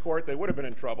gotten to court, they would have been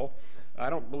in trouble. I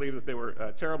don't believe that they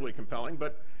were terribly compelling,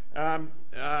 but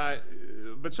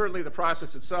certainly the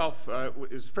process itself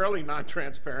is fairly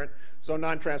non-transparent. So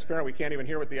non-transparent we can't even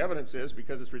hear what the evidence is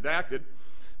because it's redacted.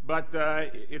 But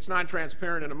it's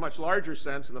non-transparent in a much larger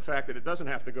sense in the fact that it doesn't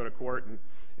have to go to court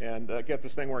and get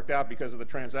this thing worked out because of the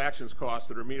transactions costs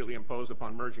that are immediately imposed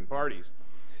upon merging parties.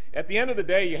 At the end of the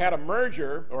day, you had a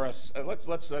merger, or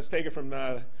let's take it from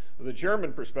the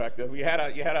German perspective. You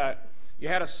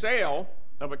had a sale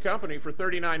of a company for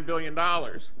 $39 billion.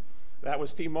 That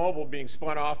was T-Mobile being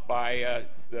spun off by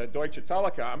Deutsche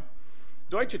Telekom.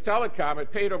 Deutsche Telekom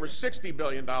had paid over $60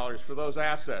 billion for those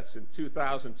assets in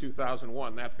 2000,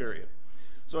 2001, that period.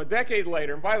 So a decade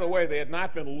later, and by the way, they had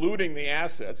not been looting the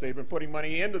assets, they'd been putting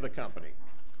money into the company.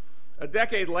 A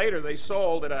decade later, they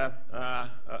sold at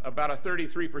about a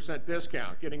 33%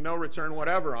 discount, getting no return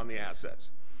whatever on the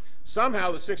assets.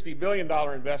 Somehow the $60 billion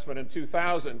investment in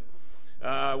 2000,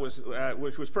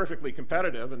 which was perfectly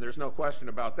competitive, and there's no question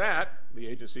about that. The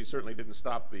agency certainly didn't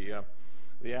stop the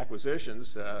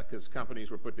acquisitions because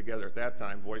companies were put together at that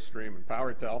time, VoiceStream and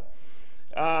PowerTel.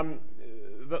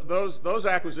 Those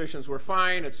acquisitions were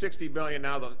fine. At $60 billion,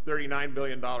 now the $39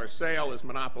 billion sale is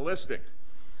monopolistic.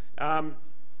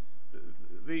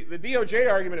 The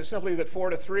DOJ argument is simply that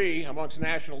 4-3 amongst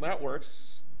national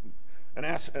networks, an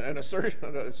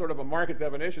assertion, sort of a market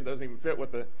definition, doesn't even fit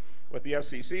what the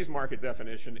FCC's market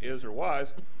definition is or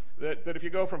was, that if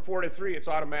you go from 4-3, it's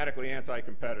automatically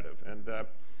anti-competitive, and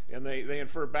they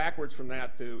infer backwards from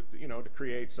that to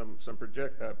create some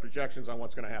projections on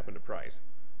what's going to happen to price.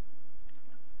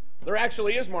 There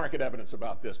actually is market evidence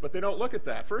about this, but they don't look at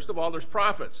that. First of all, there's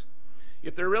profits.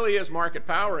 If there really is market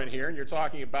power in here, and you're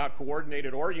talking about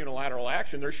coordinated or unilateral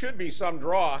action, there should be some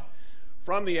draw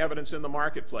from the evidence in the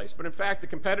marketplace. But in fact, the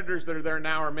competitors that are there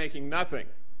now are making nothing.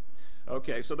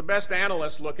 Okay, so the best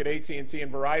analysts look at AT&T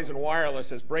and Verizon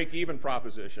Wireless as break-even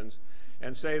propositions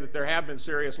and say that there have been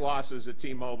serious losses at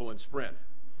T-Mobile and Sprint.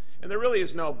 And there really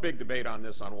is no big debate on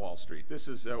this on Wall Street. This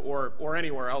is, or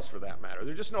anywhere else for that matter.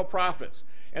 There are just no profits.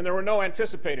 And there were no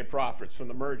anticipated profits from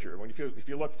the merger. If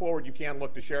you look forward, you can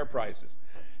look to share prices.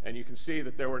 And you can see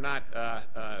that there were not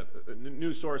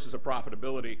new sources of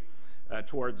profitability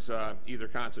towards either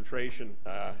concentration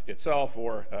itself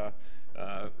or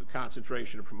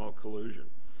concentration to promote collusion.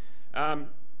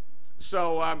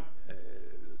 So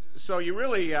you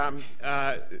really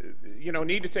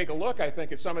need to take a look, I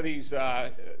think, at some of these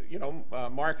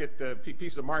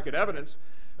pieces of market evidence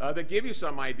that give you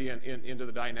some idea into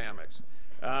the dynamics.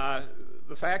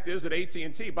 The fact is that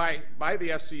AT&T, by the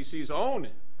FCC's own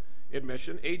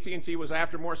admission, AT&T was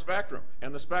after more spectrum,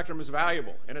 and the spectrum is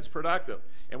valuable and it's productive.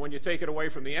 And when you take it away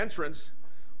from the entrants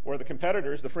or the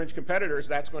competitors, the fringe competitors,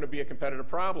 that's going to be a competitive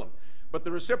problem. But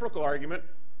the reciprocal argument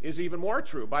is even more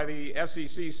true. By the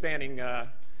FCC standing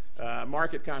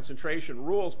market concentration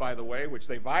rules, by the way, which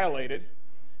they violated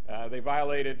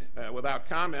without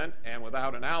comment and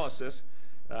without analysis,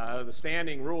 the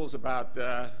standing rules about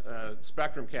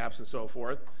spectrum caps and so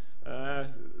forth.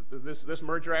 This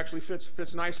merger actually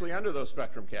fits nicely under those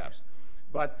spectrum caps,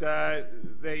 but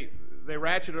they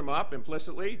ratcheted them up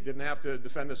implicitly. Didn't have to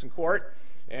defend this in court,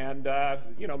 and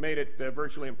made it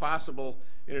virtually impossible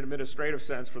in an administrative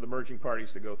sense for the merging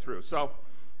parties to go through. So.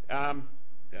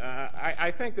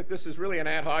 I think that this is really an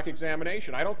ad hoc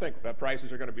examination. I don't think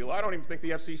prices are going to be low. I don't even think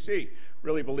the FCC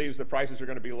really believes that prices are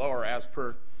going to be lower as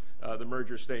per the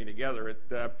merger staying together.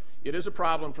 It is a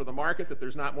problem for the market that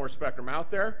there's not more spectrum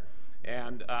out there,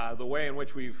 and the way in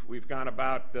which we've gone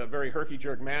about a very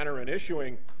herky-jerk manner in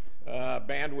issuing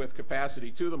bandwidth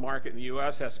capacity to the market in the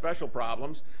U.S. has special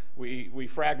problems. We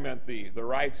fragment the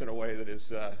rights in a way that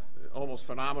is almost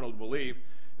phenomenal to believe.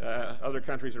 Other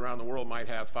countries around the world might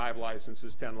have 5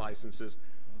 licenses, 10 licenses.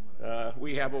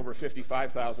 We have over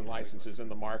 55,000 licenses in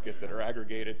the market that are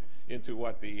aggregated into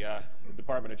what the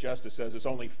Department of Justice says is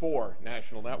only 4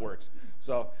 national networks.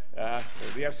 So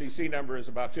the FCC number is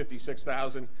about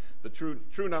 56,000. The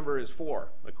true number is 4,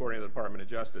 according to the Department of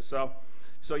Justice. So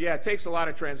yeah, it takes a lot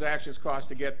of transactions cost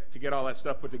to get all that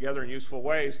stuff put together in useful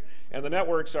ways, and the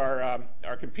networks are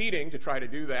competing to try to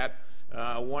do that.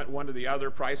 One to the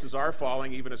other. Prices are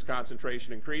falling even as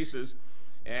concentration increases,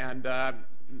 and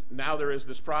now there is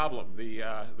this problem. The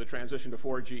transition to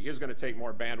 4G is going to take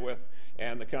more bandwidth,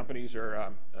 and the companies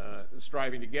are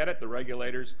striving to get it. The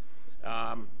regulators,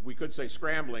 we could say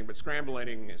scrambling, but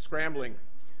scrambling in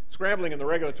the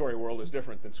regulatory world is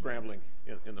different than scrambling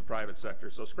in the private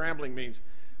sector. So scrambling means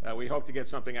we hope to get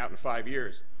something out in 5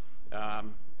 years. I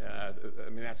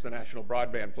mean, that's the National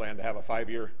Broadband Plan, to have a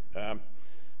 5-year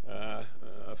a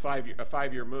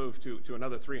five-year move to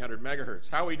another 300 megahertz.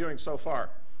 How are we doing so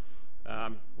far?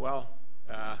 Well,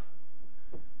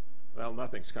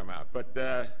 nothing's come out, but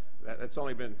that's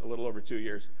only been a little over 2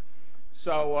 years.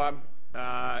 So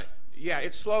yeah,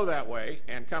 it's slow that way,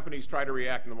 and companies try to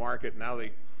react in the market. Now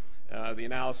the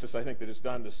analysis I think that is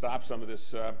done to stop some of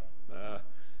this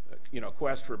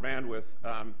quest for bandwidth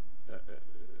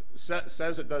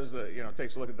says it does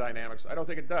takes a look at dynamics. I don't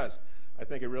think it does. I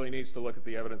think it really needs to look at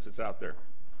the evidence that's out there.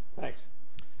 Thanks.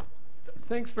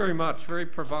 Thanks very much. Very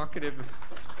provocative,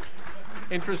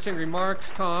 interesting remarks,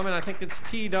 Tom. And I think it's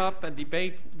teed up a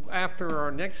debate after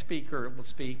our next speaker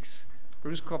speaks,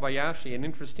 Bruce Kobayashi, an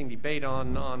interesting debate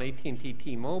on AT&T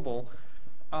T-Mobile.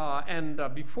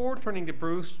 Before turning to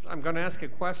Bruce, I'm going to ask a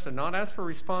question, not ask for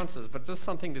responses, but just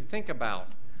something to think about.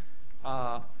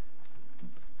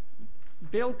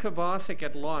 Bill Kovacic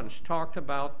at lunch talked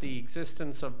about the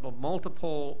existence of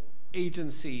multiple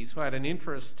agencies who had an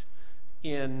interest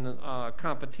in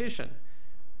competition.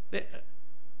 The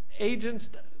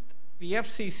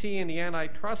FCC and the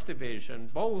Antitrust Division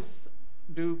both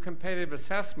do competitive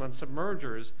assessments of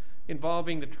mergers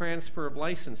involving the transfer of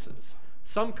licenses.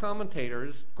 Some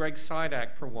commentators, Greg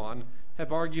Sidak for one,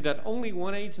 have argued that only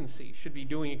one agency should be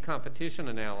doing a competition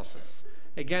analysis.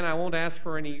 Again, I won't ask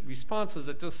for any responses.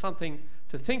 It's just something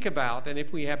to think about, and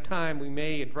if we have time, we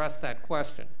may address that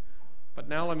question. But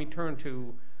now let me turn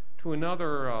to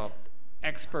another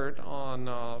expert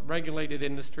on regulated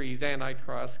industries,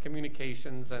 antitrust,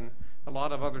 communications, and a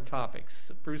lot of other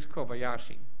topics, Bruce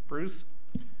Kobayashi. Bruce?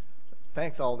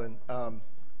 Thanks, Alden.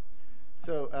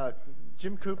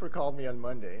 Jim Cooper called me on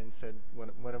Monday and said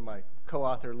one of my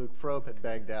co-author, Luke Frobe, had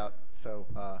bagged out, so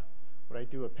would I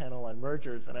do a panel on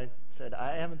mergers? And I said,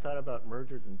 I haven't thought about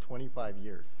mergers in 25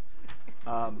 years.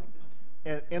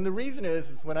 And the reason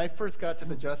is when I first got to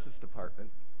the Justice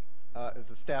Department as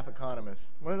a staff economist,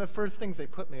 one of the first things they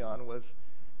put me on was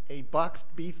a boxed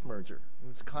beef merger. It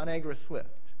was ConAgra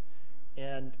Swift.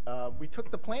 And we took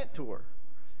the plant tour.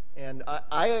 And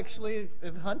I actually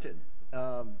have hunted.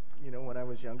 When I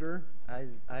was younger, I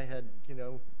had,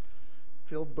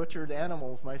 field butchered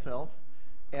animals myself.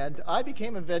 And I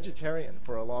became a vegetarian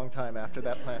for a long time after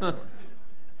that plant tour.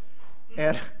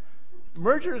 And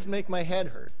mergers make my head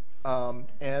hurt.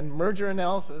 And merger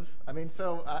analysis,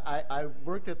 I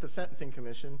worked at the Sentencing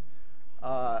Commission,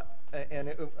 and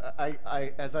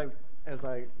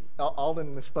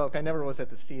Alden misspoke, I never was at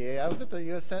the CA, I was at the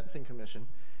U.S. Sentencing Commission.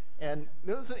 And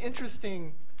it was an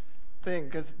interesting thing,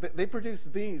 because they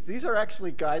produced these. These are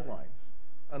actually guidelines,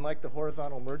 unlike the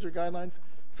horizontal merger guidelines.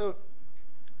 So,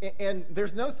 and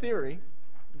there's no theory,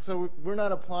 so we're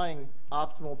not applying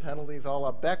optimal penalties a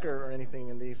la Becker or anything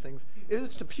in these things. It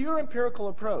was a pure empirical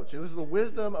approach. It was the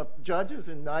wisdom of judges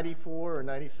in 94 or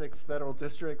 96 federal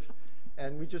districts,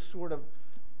 and we just sort of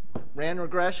ran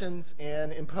regressions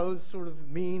and imposed sort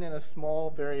of mean and a small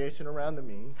variation around the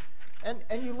mean.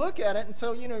 And you look at it, and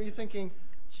so, you're thinking,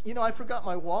 I forgot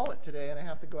my wallet today and I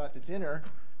have to go out to dinner.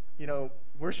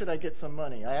 Where should I get some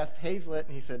money? I asked Hazlett,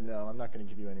 and he said, no, I'm not going to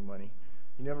give you any money.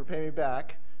 You never pay me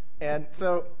back. And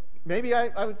so maybe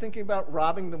I was thinking about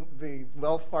robbing the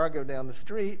Wells Fargo down the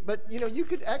street, but you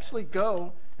could actually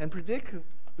go and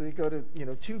predictably go to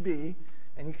 2B,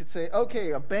 and you could say,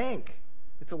 okay, a bank,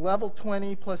 it's a level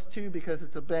 20 plus 2 because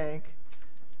it's a bank,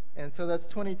 and so that's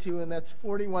 22, and that's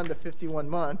 41 to 51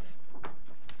 months.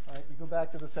 All right, you go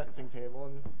back to the sentencing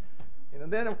table,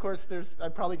 and then of course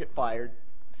I'd probably get fired,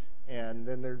 and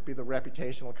then there'd be the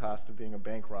reputational cost of being a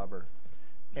bank robber.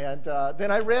 And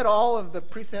then I read all of the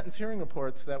pre-sentence hearing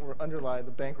reports that were underlying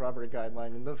the bank robbery guideline,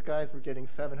 and those guys were getting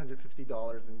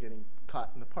 $750 and getting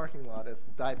caught in the parking lot as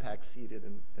the DIPAC seated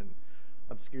and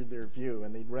obscured their view,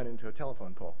 and they'd run into a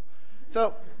telephone pole.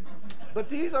 So, but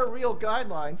these are real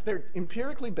guidelines. They're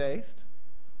empirically based,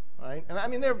 right?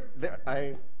 And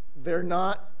they're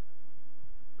not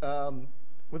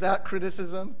without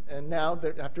criticism, and now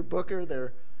after Booker,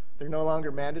 they're no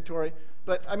longer mandatory.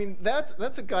 But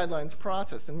that's a guidelines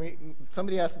process. And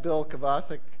somebody asked Bill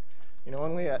Kovacic,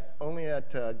 only at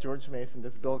George Mason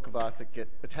does Bill Kovacic get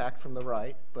attacked from the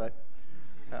right. But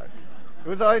it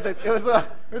was always it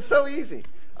was so easy.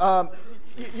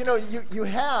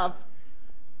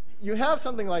 You have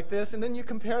something like this, and then you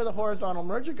compare the horizontal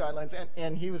merger guidelines.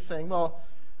 And he was saying, well,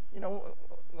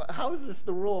 how is this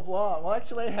the rule of law? Well,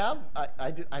 actually,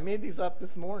 I made these up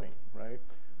this morning, right?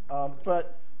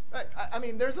 But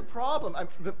there's a problem.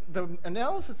 The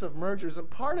analysis of mergers, and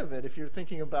part of it, if you're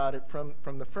thinking about it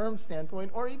from the firm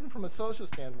standpoint, or even from a social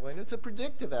standpoint, it's a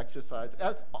predictive exercise,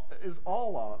 as is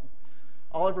all law.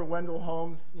 Oliver Wendell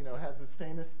Holmes, has this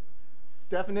famous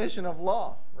definition of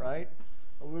law, right?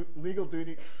 A legal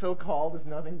duty, so-called, is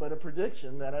nothing but a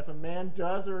prediction that if a man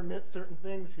does or omits certain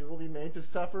things, he will be made to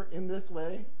suffer in this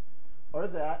way or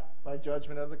that by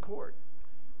judgment of the court,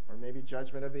 or maybe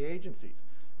judgment of the agencies.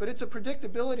 But it's a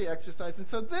predictability exercise, and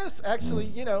so this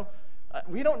actually,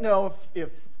 we don't know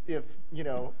if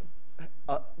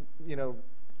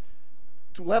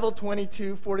level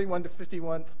 22, 41 to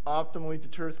 51 optimally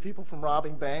deters people from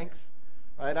robbing banks,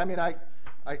 right? I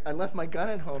left my gun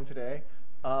at home today,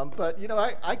 But you know,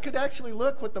 I could actually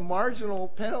look what the marginal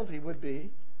penalty would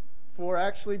be for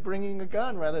actually bringing a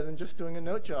gun rather than just doing a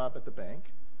note job at the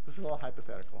bank. This is all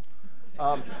hypothetical.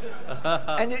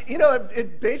 And you know,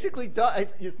 it basically does.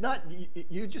 It's not.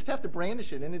 You just have to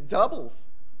brandish it, and it doubles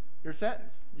your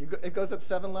sentence. It goes up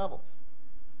 7 levels,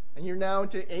 and you're now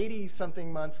into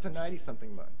 80-something months to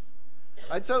 90-something months.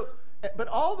 Right. So, but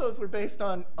all those were based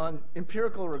on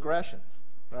empirical regressions,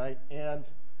 right? And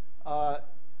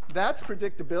that's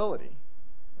predictability,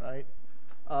 right?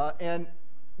 And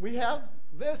we have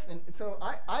this, and so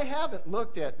I haven't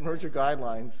looked at merger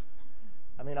guidelines.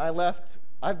 I mean,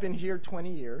 I've been here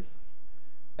 20 years,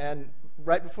 and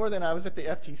right before then I was at the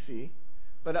FTC.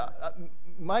 But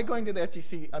my going to the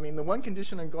FTC, I mean, the one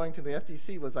condition on going to the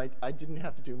FTC was I didn't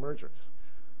have to do mergers.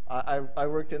 I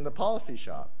worked in the policy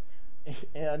shop.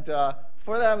 And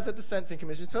before that I was at the Sentencing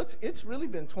Commission. So it's really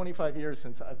been 25 years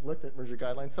since I've looked at merger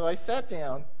guidelines. So I sat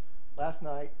down last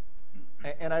night,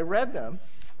 and I read them,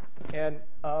 and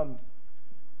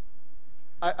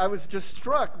I was just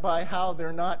struck by how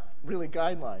they're not really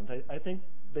guidelines. I think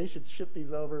they should ship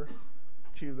these over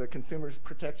to the consumer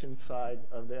protection side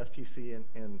of the FTC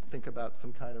and think about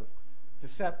some kind of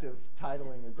deceptive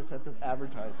titling or deceptive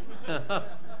advertising.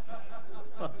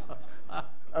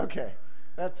 Okay,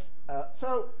 that's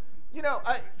so. You know,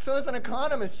 so as an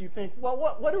economist, you think, well,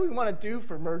 what do we want to do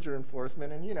for merger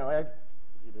enforcement? And you know,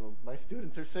 my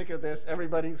students are sick of this.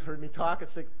 Everybody's heard me talk.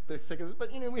 They're sick of this.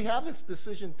 But you know, we have this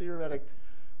decision theoretic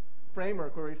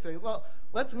framework where we say, well,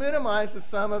 let's minimize the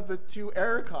sum of the 2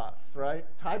 error costs, right?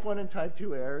 Type 1 and type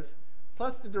 2 errors,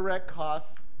 plus the direct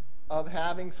costs of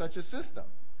having such a system.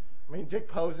 I mean,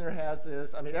 Dick Posner has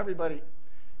this. I mean, everybody,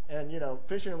 and you know,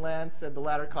 Fisher and Land said the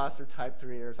latter costs are type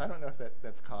 3 errors. I don't know if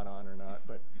that's caught on or not,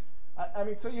 but I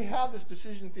mean, so you have this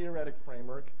decision theoretic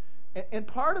framework, and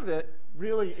part of it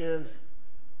really is,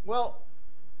 well,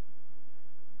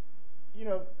 you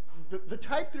know, the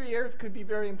type 3 errors could be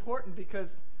very important because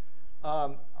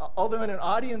although in an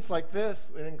audience like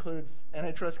this, it includes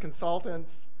antitrust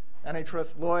consultants,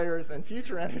 antitrust lawyers, and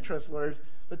future antitrust lawyers,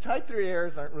 the type 3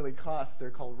 errors aren't really costs, they're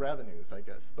called revenues, I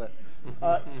guess. But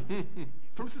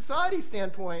from society's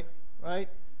standpoint, right,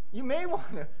 you may want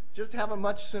to just have a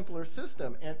much simpler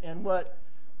system. And what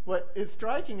is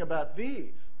striking about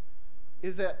these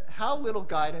is that how little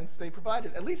guidance they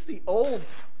provided. At least the old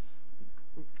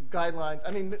guidelines,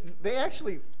 I mean, they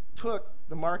actually took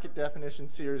the market definition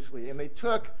seriously, and they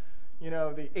took, you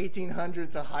know, the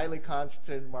 1800s, a highly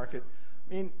concentrated market,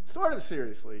 I mean, sort of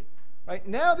seriously. Right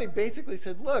now, they basically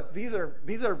said, look, these are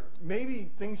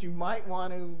maybe things you might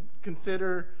want to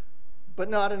consider, but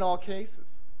not in all cases.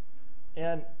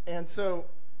 And so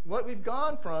what we've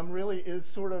gone from really is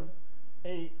sort of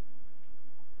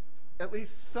at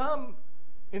least some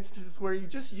instances where you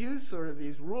just use sort of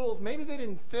these rules. Maybe they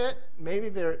didn't fit. Maybe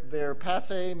they're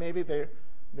passé. Maybe they're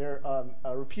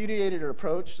a repudiated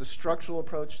approach, a structural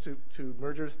approach to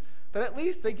mergers. But at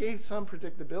least they gave some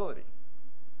predictability,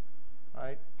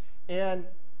 right? And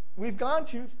we've gone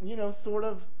to, you know, sort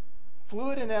of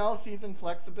fluid analyses and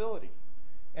flexibility.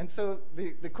 And so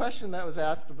the question that was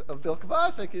asked of Bill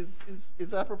Kovacic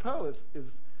is apropos,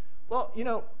 is well, you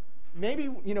know, maybe,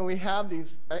 you know, we have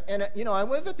these, and you know, I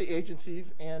was at the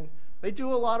agencies, and they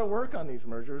do a lot of work on these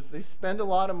mergers. They spend a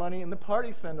lot of money, and the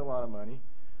parties spend a lot of money.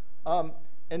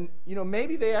 And you know,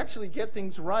 maybe they actually get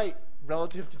things right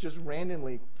relative to just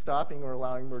randomly stopping or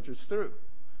allowing mergers through.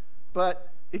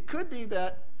 But it could be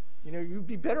that, you know, you'd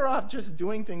be better off just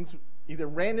doing things either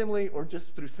randomly or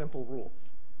just through simple rules.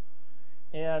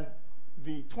 And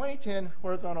the 2010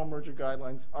 horizontal merger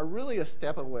guidelines are really a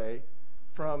step away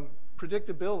from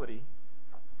predictability,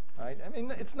 right? I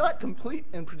mean, it's not complete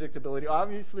in predictability.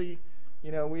 Obviously,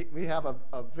 you know, we have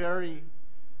a very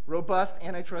robust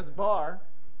antitrust bar,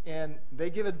 and they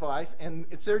give advice, and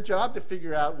it's their job to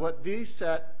figure out what these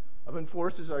set of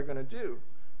enforcers are going to do.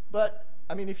 But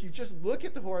I mean, if you just look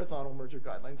at the horizontal merger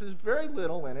guidelines, there's very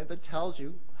little in it that tells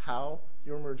you how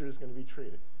your merger is going to be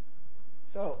treated.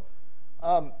 So,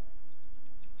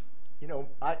 you know,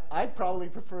 I'd probably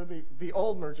prefer the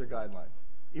old merger guidelines,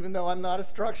 even though I'm not a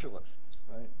structuralist,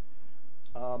 right?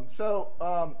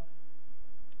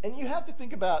 And you have to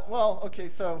think about, well, okay,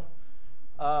 so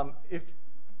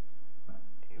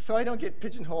so I don't get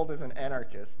pigeonholed as an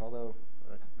anarchist, although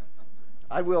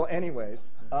I will anyways.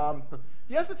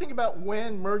 You have to think about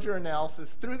when merger analysis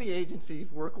through the agencies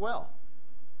work well,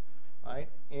 right?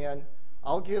 And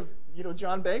I'll give, you know,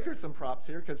 John Baker some props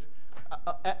here, because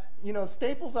you know,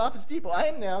 Staples Office Depot, I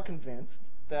am now convinced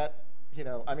that, you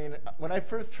know, I mean, when I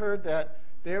first heard that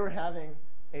they were having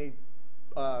a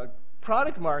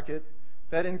product market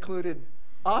that included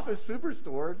office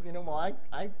superstores, well,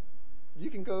 you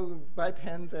can go buy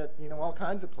pens at, all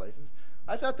kinds of places.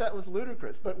 I thought that was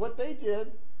ludicrous. But what they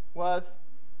did was,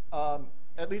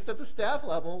 at least at the staff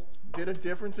level, did a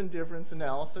difference in difference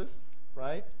analysis,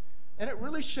 right? And it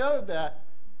really showed that,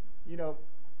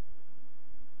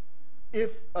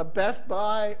 if a Best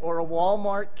Buy or a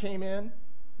Walmart came in,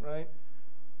 right,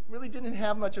 really didn't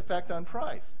have much effect on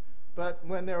price. But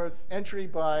when there was entry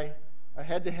by a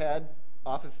head-to-head,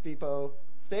 Office Depot,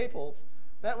 Staples,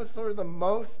 that was sort of the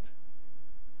most,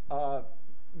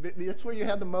 that's where you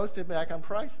had the most impact on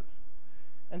prices.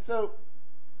 And so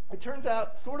it turns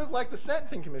out, sort of like the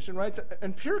Sentencing Commission, right, it's an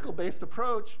empirical-based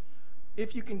approach.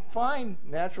 If you can find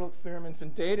natural experiments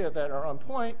and data that are on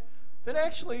point, then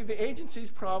actually the agencies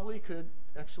probably could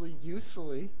actually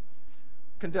usefully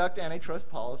conduct antitrust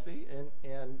policy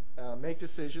and make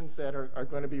decisions that are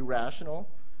going to be rational.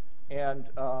 And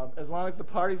as long as the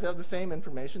parties have the same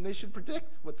information, they should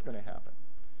predict what's going to happen.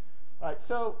 All right,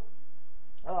 so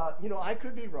I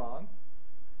could be wrong.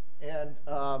 And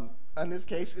in this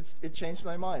case, it changed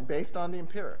my mind based on the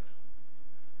empirics.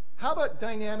 How about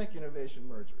dynamic innovation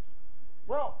mergers?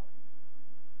 Well,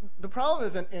 the problem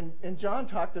is, and John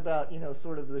talked about,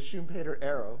 sort of the Schumpeter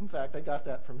arrow. In fact, I got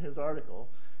that from his article,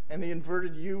 and the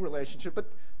inverted U relationship.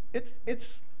 But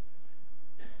it's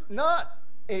not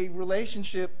a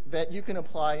relationship that you can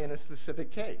apply in a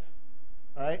specific case,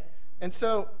 right? And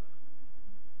so,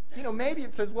 maybe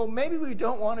it says, well, maybe we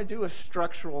don't want to do a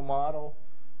structural model,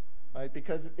 right?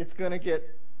 Because it's going to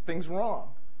get things wrong,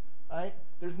 right?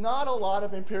 There's not a lot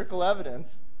of empirical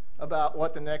evidence about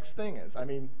what the next thing is. I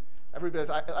mean, I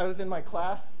was in my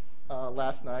class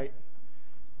last night,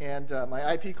 and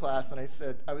my IP class, and I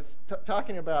said, I was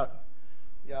talking about,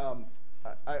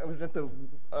 I was at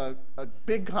a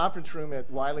big conference room at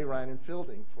Wiley, Ryan, and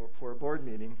Fielding for a board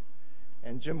meeting,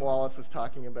 and Jim Wallace was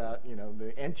talking about,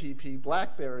 the NTP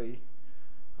BlackBerry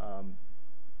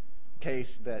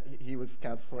case that he was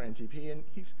counsel for NTP, and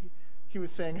he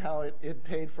was saying how it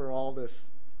paid for all this,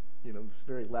 this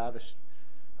very lavish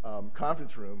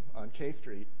conference room on K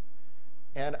Street.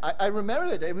 And I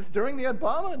remember that it was during the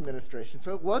Obama administration,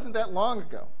 so it wasn't that long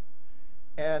ago.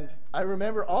 And I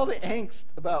remember all the angst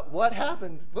about what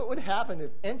would happen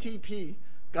if NTP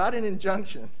got an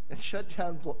injunction and shut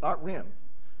down RIM,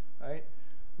 right?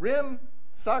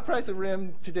 Stock price of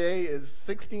RIM today is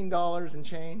 $16 and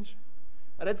change.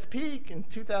 At its peak in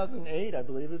 2008, I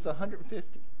believe, it was $150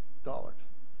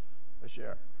 a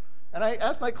share. And I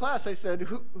asked my class, I said,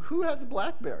 who has a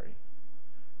BlackBerry?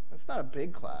 That's not a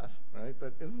big class, right?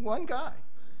 But it was one guy.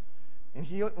 And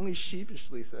he only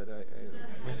sheepishly said,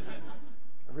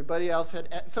 everybody else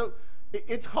had. So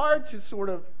it's hard to sort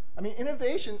of,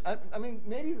 innovation,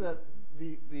 maybe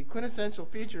the quintessential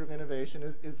feature of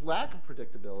innovation is lack of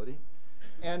predictability.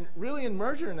 And really in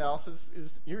merger analysis,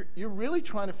 you're really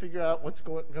trying to figure out what's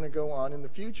going to go on in the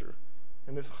future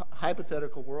in this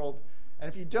hypothetical world. And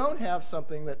if you don't have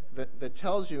something that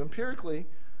tells you empirically,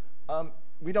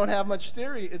 we don't have much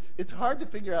theory, it's hard to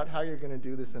figure out how you're going to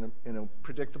do this in a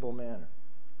predictable manner.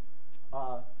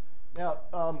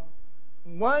 Now,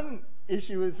 one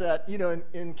issue is that,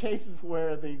 in cases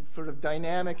where the sort of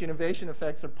dynamic innovation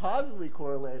effects are positively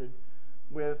correlated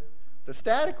with the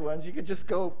static ones, you could just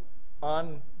go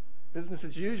on business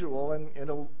as usual and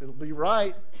it'll be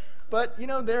right. But,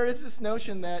 there is this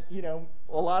notion that, a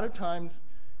lot of times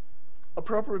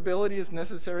appropriability is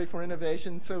necessary for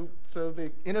innovation, so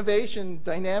the innovation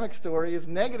dynamic story is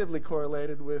negatively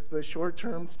correlated with the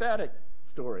short-term static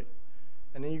story,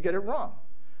 and then you get it wrong.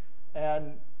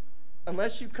 And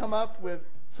unless you come up with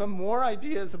some more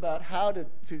ideas about how to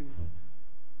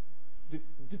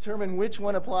determine which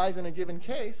one applies in a given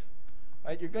case,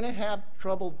 right, you're going to have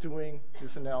trouble doing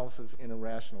this analysis in a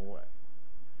rational way.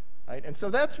 Right? And so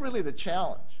that's really the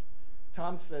challenge.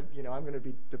 Tom said, I'm going to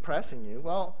be depressing you.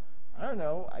 Well, I don't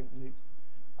know.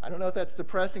 I don't know if that's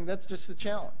depressing. That's just the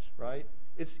challenge, right?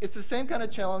 It's the same kind of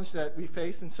challenge that we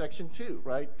face in Section 2,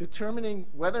 right? Determining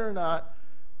whether or not,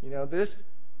 this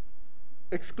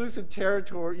exclusive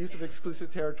territory, use of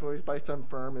exclusive territories by some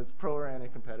firm is pro or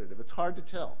anti-competitive. It's hard to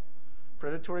tell.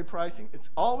 Predatory pricing, it's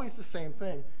always the same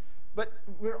thing. But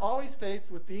we're always faced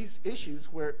with these issues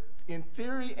where, in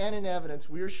theory and in evidence,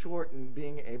 we're short in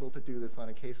being able to do this on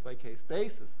a case-by-case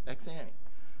basis, ex ante.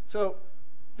 So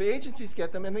the agencies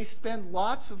get them, and they spend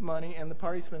lots of money, and the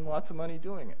parties spend lots of money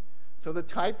doing it. So the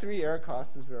type 3 error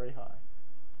cost is very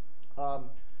high.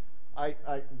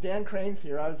 Dan Crane's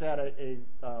here. I was at a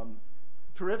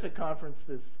terrific conference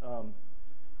this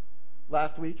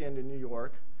last weekend in New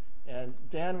York, and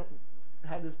Dan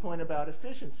had this point about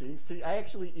efficiencies. See, I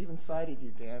actually even cited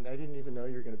you, Dan. I didn't even know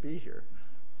you were going to be here.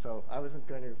 so I wasn't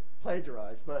going to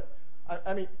plagiarize. But,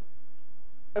 I mean,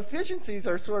 efficiencies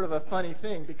are sort of a funny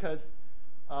thing because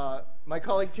my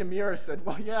colleague Tim Muir said,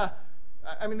 well, yeah,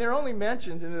 I mean, they're only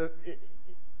mentioned in a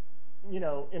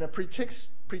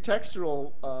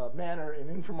pretextual manner in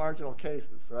inframarginal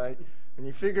cases, right? When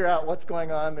you figure out what's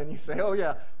going on, then you say, oh,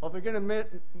 yeah, well, if they're going to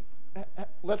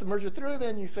let the merger through,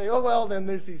 then you say, oh, well, then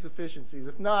there's these efficiencies.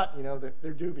 If not,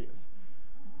 they're dubious.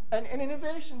 And in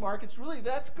innovation markets, really,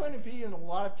 that's going to be, in a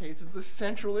lot of cases, the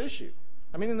central issue.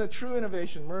 I mean, in the true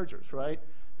innovation mergers, right?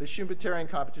 The Schumpeterian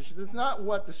competitions, it's not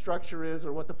what the structure is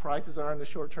or what the prices are in the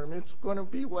short term. It's going to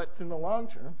be what's in the long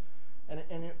term. And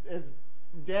as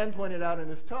Dan pointed out in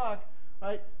his talk,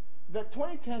 right, the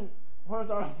 2010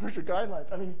 horizontal merger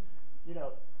guidelines, I mean,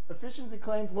 efficiency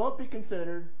claims won't be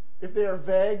considered if they are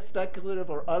vague, speculative,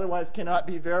 or otherwise cannot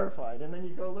be verified. And then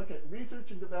you go look at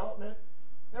research and development.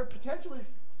 They're potentially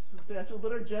substantial,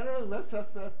 but are generally less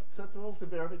susceptible to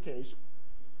verification,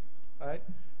 right?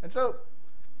 And so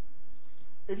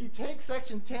if you take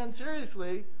Section 10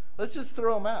 seriously, let's just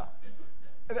throw them out.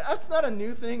 And that's not a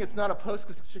new thing. It's not a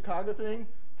post-Chicago thing.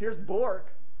 Here's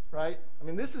Bork, right? I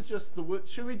mean, this is just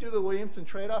should we do the Williamson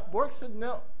trade-off? Bork said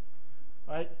no,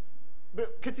 right?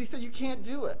 Because he said you can't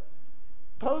do it.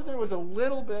 Posner was a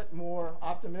little bit more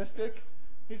optimistic.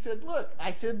 He said, look,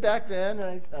 I said back then,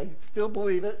 and I still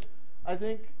believe it, I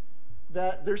think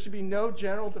that there should be no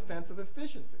general defense of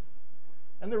efficiency.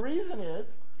 And the reason is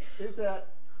that,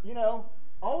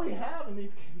 all we have in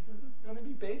these cases is going to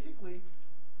be basically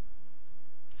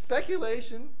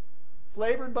speculation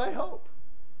flavored by hope.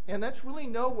 And that's really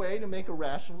no way to make a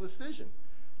rational decision.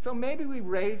 So maybe we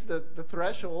raise the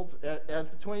thresholds as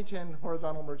the 2010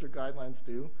 horizontal merger guidelines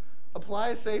do, apply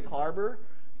a safe harbor,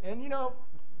 and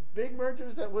big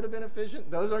mergers that would have been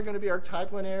efficient, those are going to be our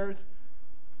type 1 errors.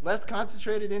 Less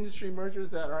concentrated industry mergers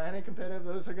that are anti-competitive,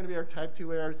 those are going to be our type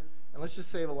 2 errors, and let's just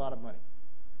save a lot of money.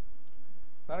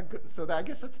 So I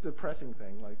guess that's the depressing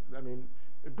thing.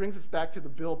 It brings us back to the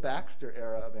Bill Baxter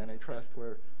era of antitrust,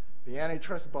 where the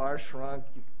antitrust bar shrunk.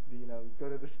 You go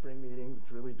to the spring meeting,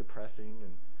 it's really depressing.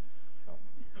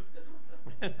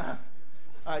 All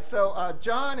right, so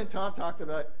John and Tom talked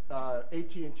about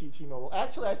AT&T T-Mobile.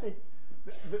 Actually, I think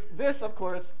this, of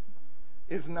course,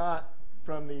 is not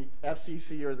from the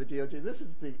FCC or the DOJ. This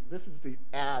is the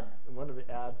ad, one of the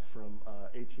ads from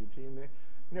AT&T. And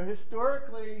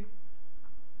historically,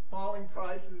 falling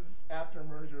prices after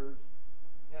mergers.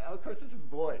 Yeah, of course, this is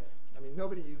voice. I mean,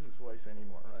 nobody uses voice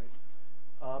anymore, right?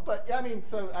 But yeah, I mean,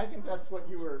 so I think that's what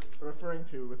you were referring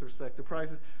to with respect to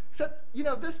prices. Except,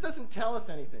 this doesn't tell us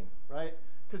anything, right?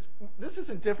 Because this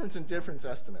isn't difference in difference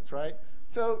estimates, right?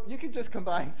 So you could just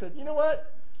combine and say, you know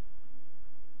what?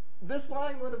 This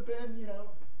line would have been,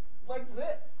 like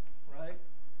this, right?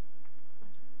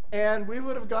 And we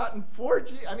would have gotten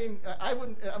 4G. I mean, I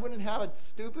wouldn't have a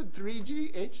stupid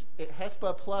 3G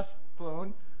HESPA Plus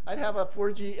phone. I'd have a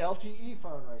 4G LTE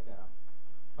phone right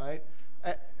now, right?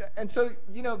 And so,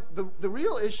 the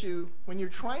real issue when you're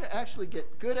trying to actually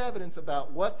get good evidence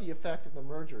about what the effect of the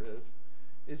merger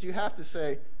is you have to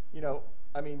say,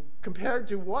 compared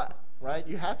to what, right?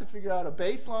 You have to figure out a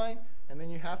baseline, and then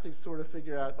you have to sort of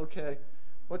figure out, okay,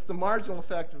 what's the marginal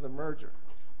effect of the merger?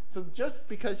 So just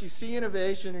because you see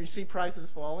innovation or you see prices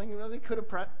falling, they could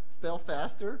have fell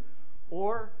faster,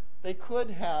 or they could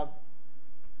have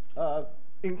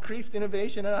increased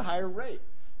innovation at a higher rate.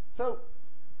 So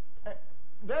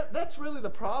that's really the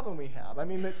problem we have. I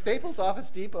mean, the Staples Office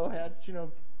Depot had,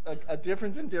 a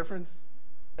difference in difference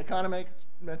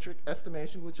econometric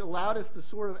estimation, which allowed us to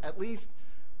sort of, at least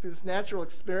through this natural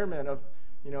experiment of,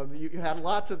 you had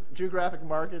lots of geographic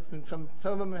markets, and some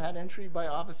of them had entry by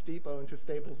Office Depot into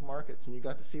Staples markets, and you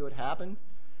got to see what happened.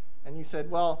 And you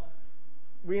said, well,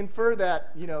 we infer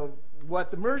that, what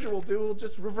the merger will do, will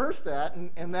just reverse that,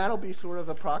 and that'll be sort of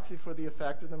a proxy for the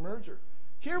effect of the merger.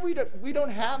 Here we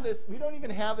don't have this. We don't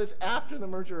even have this after the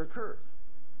merger occurs.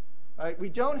 Right? We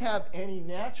don't have any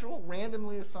natural,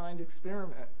 randomly assigned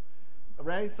experiment,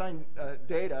 randomly assigned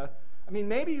data. I mean,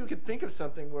 maybe you could think of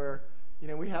something where,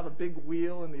 we have a big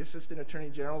wheel in the Assistant Attorney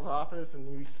General's office, and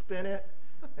you spin it,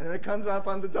 and it comes up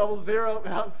on the 00.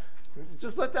 Well,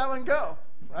 just let that one go,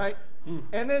 right?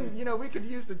 And then, we could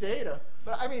use the data.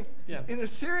 But I mean, in a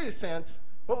serious sense,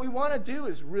 what we want to do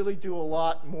is really do a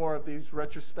lot more of these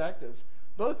retrospectives,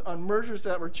 both on mergers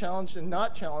that were challenged and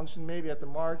not challenged, and maybe at the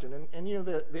margin. And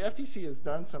the FTC has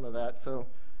done some of that. So,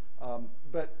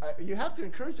 but you have to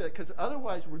encourage that, because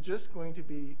otherwise we're just going to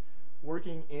be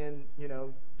working in,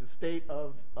 the state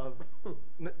of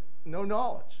no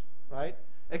knowledge, right?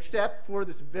 Except for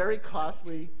this very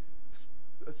costly,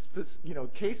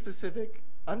 case-specific,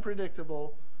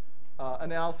 unpredictable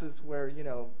analysis where, you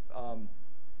know,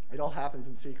 it all happens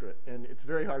in secret, and it's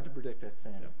very hard to predict ex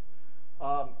ante.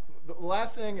 The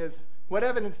last thing is, what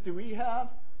evidence do we have?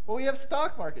 Well, we have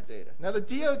stock market data. Now, the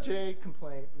DOJ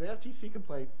complaint, the FTC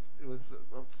complaint, it was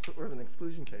sort of an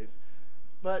exclusion case.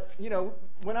 But, you know,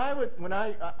 when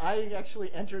I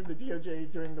actually entered the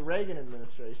DOJ during the Reagan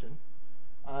administration,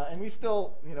 and we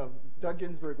still, you know, Doug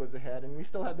Ginsburg was the head, and we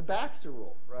still had the Baxter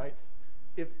rule, right?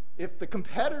 If the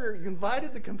competitor, you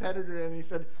invited the competitor in and he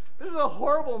said, this is a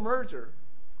horrible merger,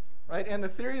 right? And the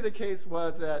theory of the case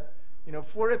was that, you know,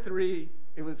 4-3,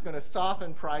 it was going to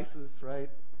soften prices, right?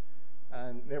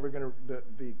 And they were going to,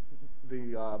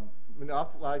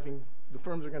 monopolizing, the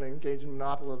firms are going to engage in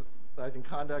monopolizing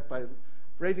conduct by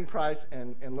raising price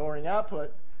and lowering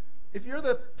output. If you're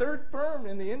the third firm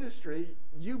in the industry,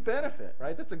 you benefit,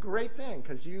 right? That's a great thing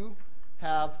because you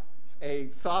have a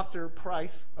softer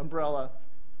price umbrella,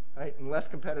 right, and less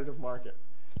competitive market.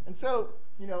 And so,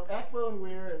 you know, Ekbo and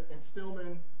Weir and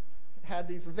Stillman had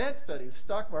these event studies,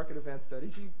 stock market event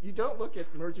studies. You don't look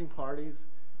at merging parties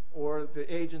or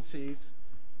the agencies.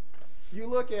 You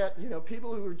look at, you know,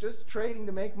 people who are just trading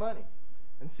to make money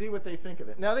and see what they think of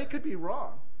it. Now, they could be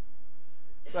wrong,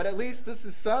 but at least this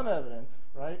is some evidence,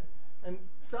 right? And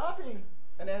stopping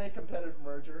an anti-competitive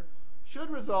merger should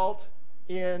result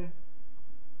in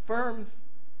firms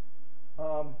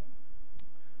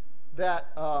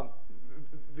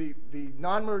the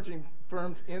non-merging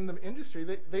firms in the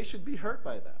industry, they should be hurt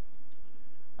by that,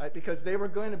 right? Because they were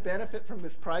going to benefit from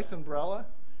this price umbrella,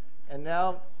 and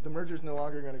now the merger's no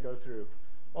longer going to go through.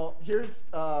 Well, here's,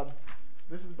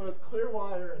 this is both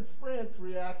Clearwire and Sprint's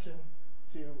reaction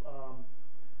to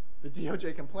the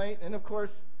DOJ complaint, and of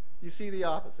course, you see the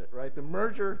opposite, right? The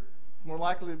merger is more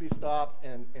likely to be stopped,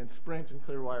 and Sprint and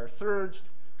Clearwire surged.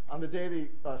 On the daily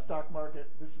stock market,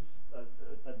 this is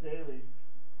a daily,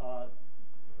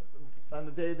 on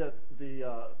the day that the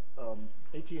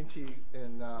AT&T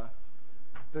and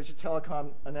Deutsche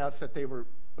Telekom announced that they were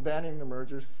abandoning the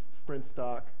mergers, Sprint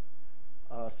stock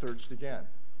surged again.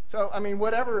 So, I mean,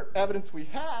 whatever evidence we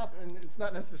have, and it's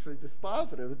not necessarily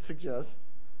dispositive, it suggests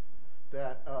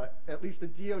that at least the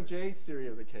DOJ theory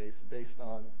of the case, based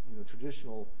on, you know,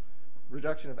 traditional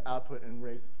reduction of output and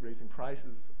raising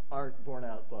prices, aren't borne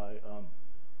out by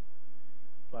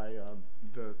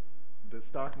the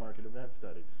stock market event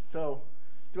studies. So,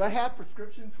 do I have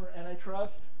prescriptions for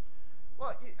antitrust?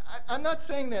 Well, I'm not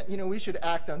saying that, you know, we should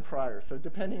act on prior. So,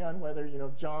 depending on whether, you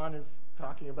know, John is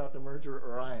talking about the merger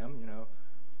or I am, you know,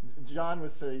 John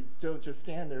would say, don't just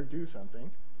stand there, do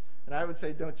something. And I would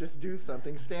say, don't just do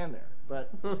something, stand there.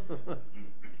 But,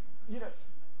 you know,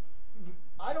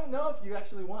 I don't know if you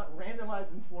actually want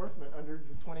randomized enforcement under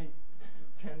the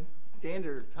 2010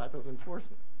 standard type of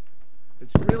enforcement.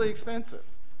 It's really expensive.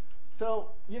 So,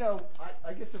 you know,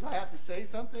 I guess if I have to say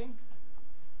something,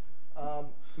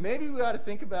 maybe we ought to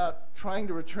think about trying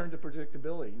to return to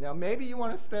predictability. Now, maybe you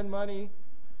want to spend money,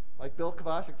 like Bill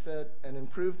Kovacic said, and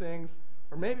improve things,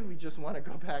 or maybe we just want to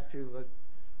go back to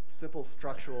a simple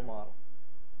structural model.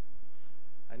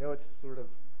 I know it's sort of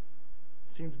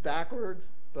seems backwards,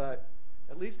 but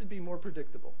at least it'd be more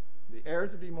predictable. The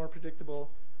errors would be more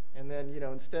predictable, and then, you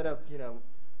know, instead of, you know,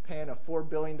 paying a $4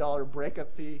 billion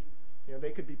breakup fee, you know,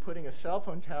 they could be putting a cell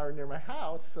phone tower near my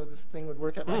house so this thing would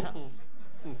work at my house.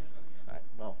 All right,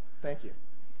 well, thank you.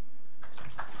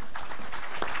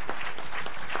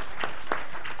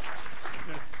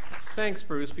 Thanks,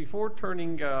 Bruce. Before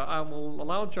turning, I will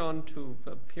allow John to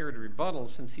appear at a rebuttal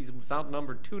since he was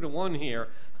outnumbered 2-1 here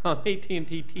on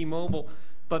AT&T T-Mobile.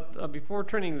 But before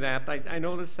turning that, I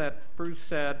noticed that Bruce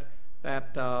said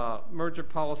that merger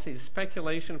policy is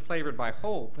speculation flavored by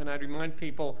hope. And I'd remind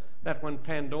people that when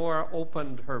Pandora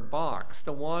opened her box,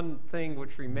 the one thing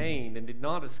which remained and did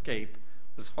not escape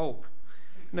was hope.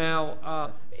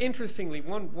 Now, interestingly,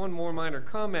 one more minor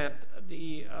comment,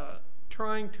 the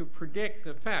trying to predict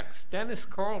effects. Dennis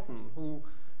Carlton, who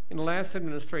in the last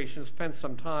administration spent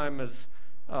some time as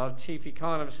chief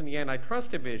economist in the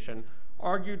antitrust division,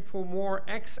 argued for more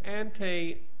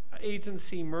ex-ante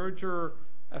agency merger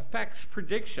effects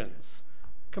predictions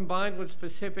combined with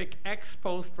specific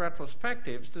ex-post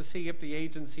retrospectives to see if the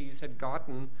agencies had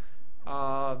gotten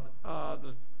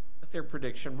their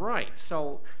prediction right.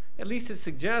 So at least it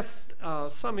suggests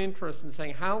some interest in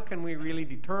saying how can we really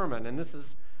determine, and this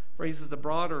raises the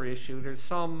broader issue. There's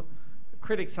some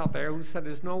critics out there who said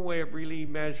there's no way of really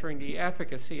measuring the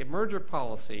efficacy of merger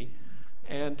policy,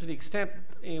 and to the extent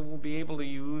it will be able to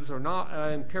use or not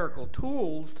empirical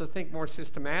tools to think more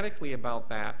systematically about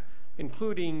that,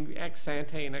 including ex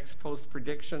ante and ex post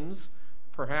predictions,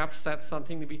 perhaps that's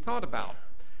something to be thought about.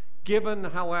 Given,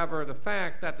 however, the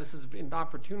fact that this is, in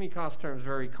opportunity cost terms,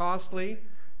 very costly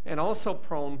and also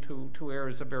prone to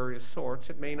errors of various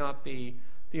sorts, it may not be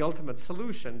the ultimate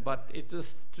solution, but it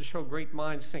just to show great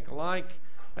minds think alike.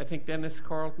 I think Dennis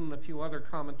Carlton, a few other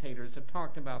commentators have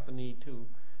talked about the need to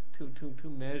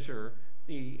measure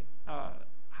the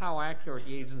how accurate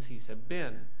the agencies have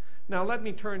been. Now let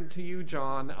me turn to you,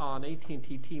 John, on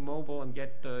AT&T T-Mobile and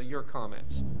get your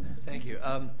comments. Thank you.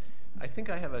 I think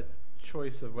I have a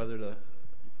choice of whether to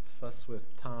fuss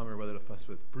with Tom or whether to fuss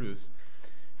with Bruce.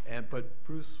 But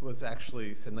Bruce was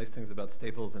actually said nice things about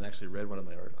Staples and actually read one of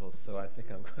my articles, so I think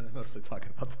I'm going to mostly talk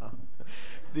about Tom.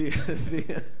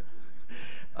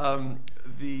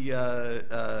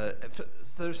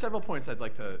 So there's several points I'd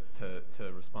like to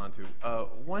respond to.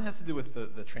 One has to do with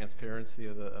the transparency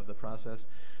of the process.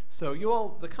 So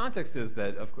the context is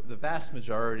that the vast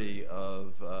majority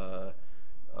of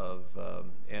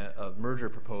merger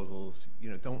proposals,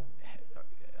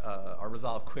 are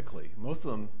resolved quickly. Most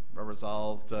of them are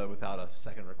resolved without a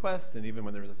second request, and even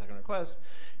when there is a second request,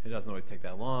 it doesn't always take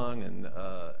that long, and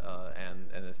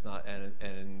it's not, and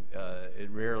it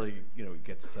rarely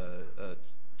gets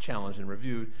challenged and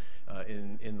reviewed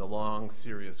in the long,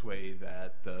 serious way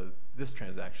that this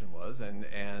transaction was,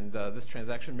 and this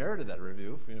transaction merited that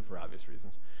review for obvious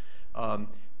reasons.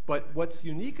 But what's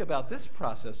unique about this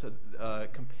process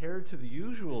compared to the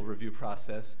usual review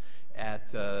process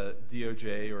at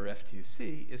DOJ or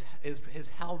FTC is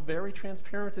how very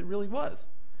transparent it really was.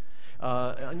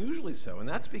 Unusually so, and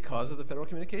that's because of the Federal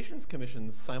Communications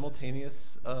Commission's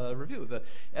simultaneous review. The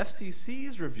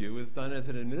FCC's review is done as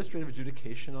an administrative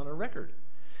adjudication on a record.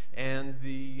 And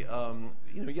the,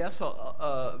 yes,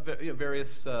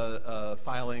 various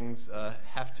filings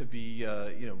have to be,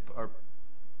 are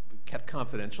kept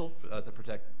confidential to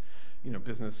protect,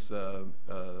 business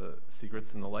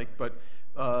secrets and the like. But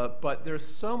there's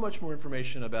so much more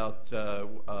information about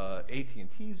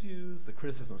AT&T's views, the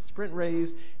criticism Sprint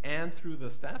raised, and through the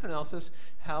staff analysis,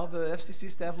 how the FCC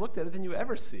staff looked at it than you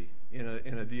ever see in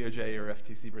a DOJ or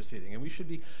FTC proceeding. And we should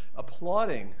be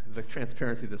applauding the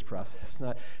transparency of this process,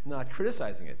 not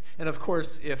criticizing it. And of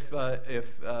course, just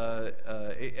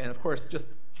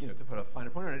to put a finer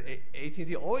point on it,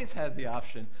 AT&T always had the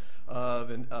option of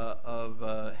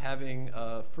having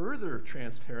further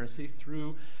transparency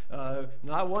through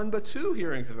not one but two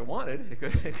hearings if it wanted. It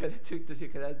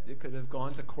could have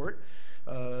gone to court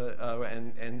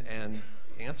and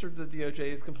answered the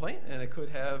DOJ's complaint, and it could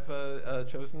have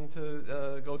chosen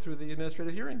to go through the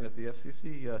administrative hearing that the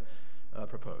FCC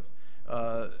proposed.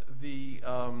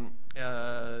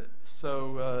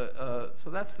 So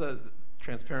that's the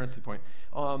transparency point.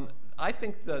 I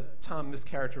think that Tom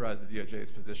mischaracterized the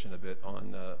DOJ's position a bit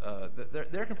on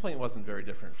their complaint wasn't very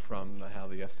different from how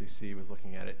the FCC was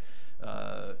looking at it.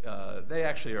 They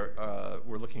actually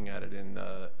were looking at it in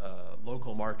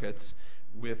local markets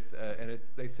with,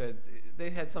 they said they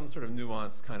had some sort of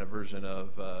nuanced kind of version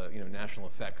of national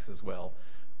effects as well,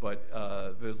 but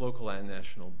there's local and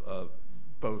national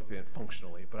both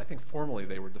functionally. But I think formally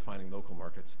they were defining local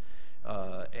markets.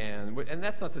 And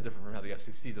that's not so different from how the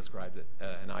FCC described it,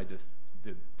 and I just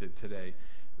did today.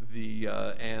 Their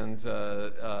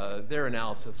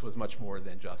analysis was much more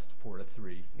than just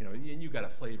 4-3. And you got a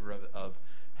flavor of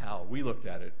how we looked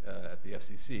at it at the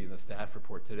FCC in the staff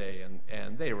report today,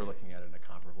 and they were looking at it in a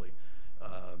comparably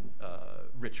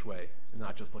rich way,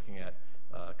 not just looking at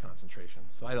concentration.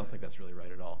 So I don't think that's really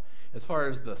right at all. As far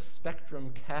as the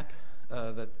spectrum cap,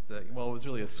 it was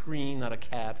really a screen, not a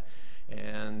cap.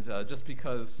 And just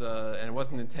because, and it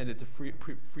wasn't intended to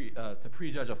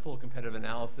prejudge a full competitive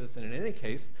analysis, and in any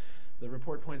case, the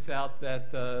report points out that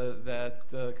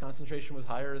concentration was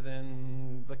higher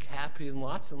than the cap in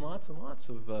lots and lots and lots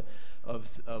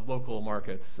of local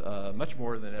markets, much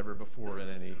more than ever before in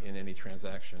any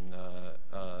transaction.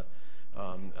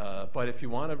 But if you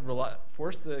want to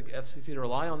force the FCC to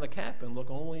rely on the cap and look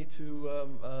only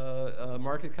to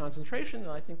market concentration,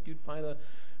 I think you'd find a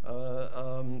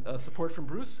support from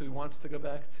Bruce, who wants to go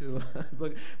back to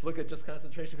look at just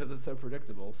concentration because it's so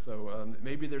predictable. So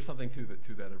maybe there's something to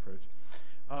that approach.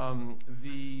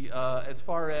 As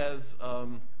far as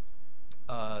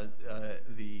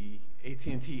the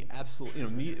AT&T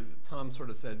absolutely, Tom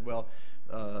sort of said,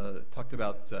 talked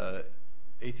about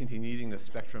AT&T needing the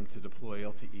spectrum to deploy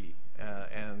LTE,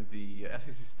 and the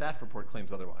FCC staff report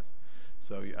claims otherwise.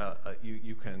 So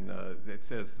you can, it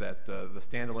says that the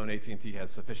standalone AT&T has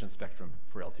sufficient spectrum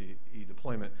for LTE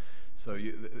deployment. So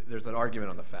there's an argument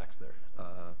on the facts there.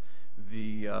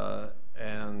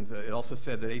 And it also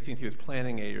said that AT&T was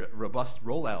planning a robust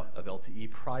rollout of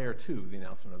LTE prior to the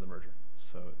announcement of the merger.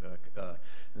 So,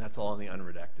 and And that's all in the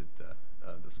unredacted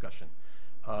discussion.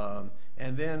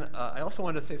 And then I also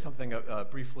wanted to say something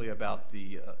briefly about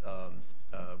the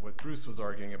what Bruce was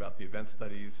arguing about the event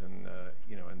studies, and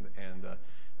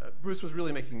Bruce was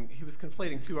really he was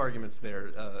conflating two arguments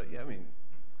there.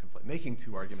 Making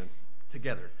two arguments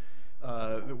together.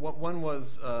 One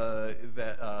was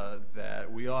that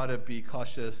we ought to be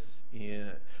cautious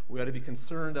we ought to be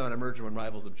concerned on a merger when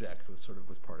rivals object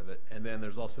was part of it. And then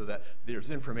there's also that there's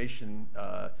information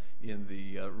in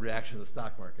the reaction of the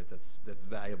stock market that's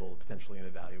valuable potentially in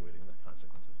evaluating the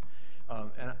consequences.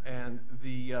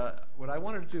 What I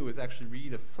wanted to do is actually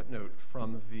read a footnote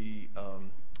from the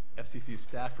FCC's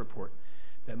staff report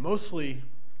that mostly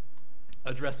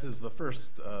addresses the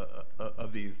first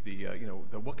of these, the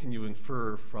what can you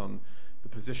infer from the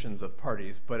positions of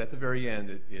parties, but at the very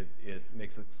end it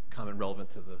makes a comment relevant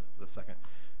to the second.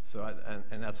 So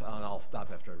I'll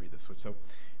stop after I read this. So,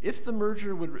 if the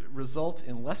merger would result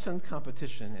in lessened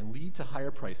competition and lead to higher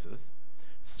prices,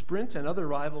 Sprint and other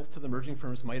rivals to the merging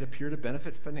firms might appear to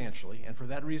benefit financially, and for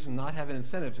that reason not have an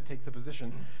incentive to take the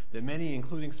position that many,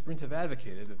 including Sprint, have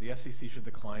advocated, that the FCC should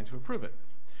decline to approve it.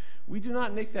 We do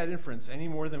not make that inference any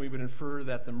more than we would infer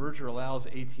that the merger allows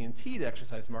AT&T to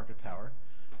exercise market power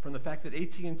from the fact that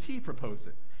AT&T proposed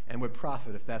it and would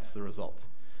profit if that's the result.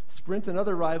 Sprint and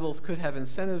other rivals could have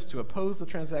incentives to oppose the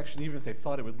transaction even if they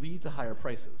thought it would lead to higher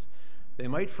prices. They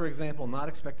might, for example, not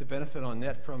expect to benefit on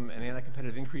net from an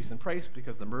anti-competitive increase in price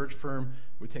because the merged firm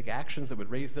would take actions that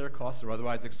would raise their costs or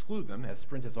otherwise exclude them, as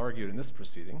Sprint has argued in this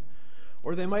proceeding.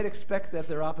 Or they might expect that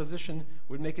their opposition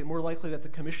would make it more likely that the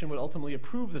Commission would ultimately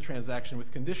approve the transaction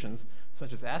with conditions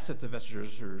such as asset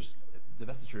divestitures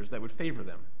that would favor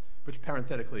them, which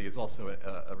parenthetically is also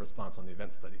a response on the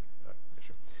event study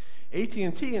issue.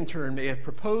 AT&T, in turn, may have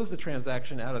proposed the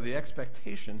transaction out of the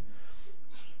expectation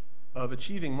of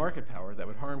achieving market power that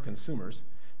would harm consumers,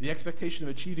 the expectation of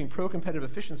achieving pro-competitive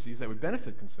efficiencies that would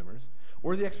benefit consumers,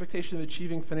 or the expectation of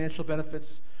achieving financial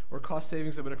benefits or cost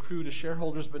savings that would accrue to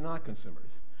shareholders but not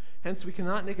consumers. Hence, we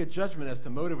cannot make a judgment as to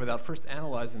motive without first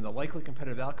analyzing the likely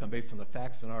competitive outcome based on the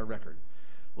facts in our record.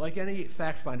 Like any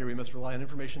fact finder, we must rely on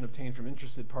information obtained from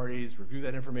interested parties, review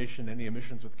that information, any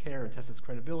omissions with care, and test its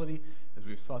credibility, as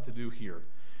we've sought to do here.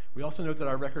 We also note that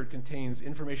our record contains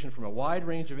information from a wide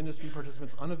range of industry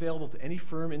participants unavailable to any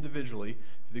firm individually,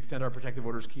 to the extent our protective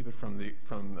orders keep it from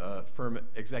firm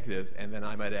executives, and then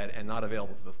I might add, and not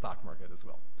available to the stock market as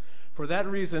well. For that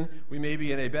reason, we may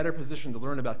be in a better position to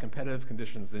learn about competitive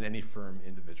conditions than any firm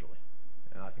individually.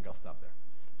 And I think I'll stop there.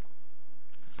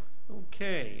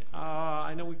 Okay,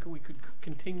 I know we could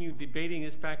continue debating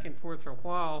this back and forth for a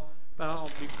while,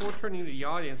 but before turning to the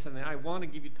audience, and I want to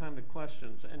give you time to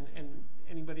questions. And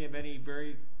anybody have any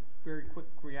very, very quick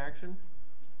reaction?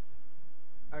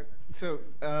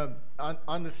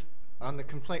 On the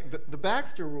complaint, the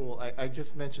Baxter rule, I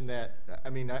just mentioned that. I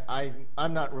mean,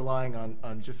 I'm not relying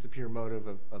on just the pure motive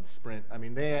of Sprint. I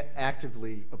mean, they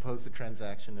actively opposed the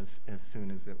transaction as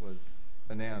soon as it was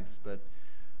announced. But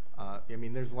I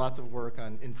mean, there's lots of work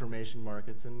on information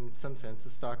markets, and in some sense,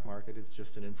 the stock market is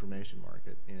just an information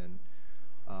market. And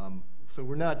so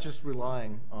we're not just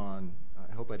relying on,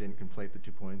 I hope I didn't conflate the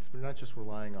 2 points, we're not just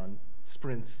relying on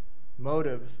Sprint's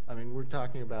motives. I mean, we're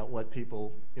talking about what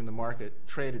people in the market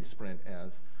traded Sprint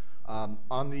as.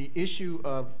 On the issue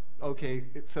of, okay,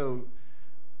 so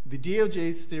the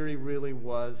DOJ's theory really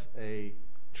was a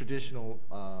traditional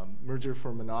merger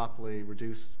for monopoly,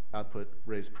 reduce output,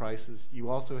 raise prices. You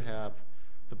also have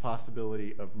the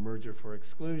possibility of merger for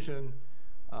exclusion,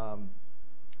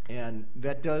 and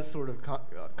that does sort of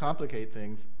complicate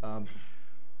things.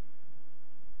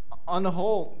 On the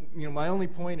whole, you know, my only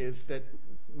point is that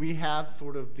we have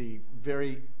sort of the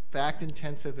very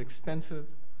fact-intensive, expensive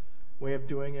way of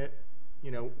doing it, you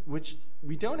know, which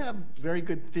we don't have very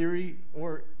good theory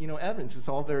or, you know, evidence. It's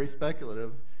all very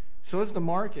speculative. So is the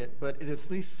market, but it is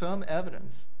at least some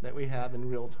evidence that we have in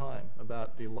real time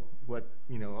about what,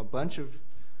 you know, a bunch of,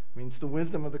 I mean, it's the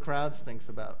wisdom of the crowds thinks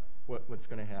about what's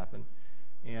going to happen.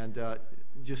 And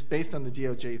just based on the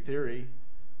DOJ theory,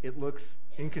 it looks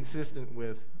inconsistent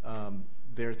with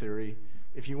their theory.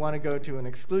 If you want to go to an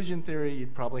exclusion theory,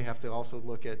 you'd probably have to also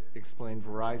look at explain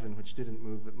Verizon, which didn't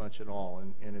move it much at all,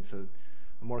 and it's a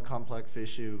more complex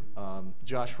issue.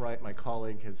 Josh Wright, my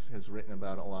colleague, has written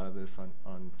about a lot of this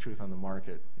on Truth on the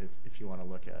Market, if you want to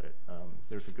look at it.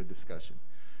 There's a good discussion.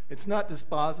 It's not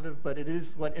dispositive, but it is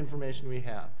what information we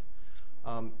have.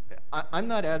 I'm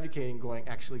not advocating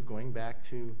going back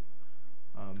to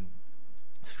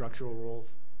structural rules.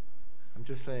 I'm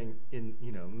just saying,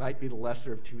 you know, might be the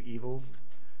lesser of two evils.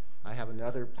 I have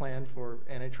another plan for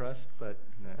antitrust, but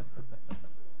no.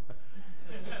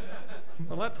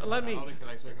 Well, let me. Can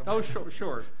I say something? Oh,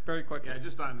 sure, very quickly. Yeah,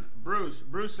 just on Bruce.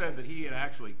 Bruce said that he had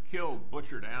actually killed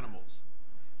butchered animals.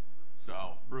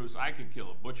 So, Bruce, I can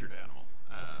kill a butchered animal.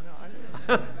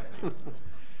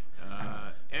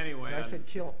 Anyway. I said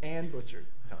kill and butchered.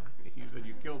 You said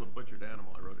you killed a butchered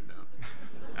animal. I wrote it down.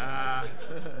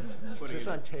 Is this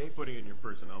on tape? Putting it in your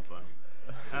personnel file.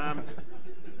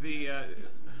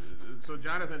 So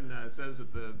Jonathan says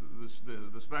that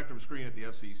the spectrum screen at the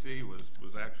FCC was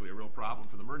actually a real problem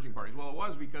for the merging parties. Well, it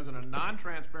was because in a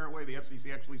non-transparent way, the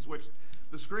FCC actually switched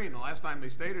the screen. The last time they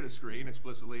stated a screen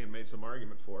explicitly and made some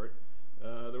argument for it,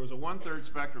 there was a 1/3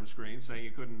 spectrum screen saying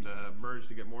you couldn't merge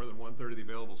to get more than 1/3 of the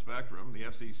available spectrum. The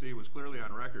FCC was clearly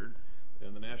on record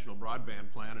in the National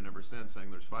Broadband Plan and ever since saying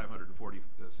there's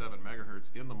 547 megahertz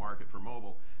in the market for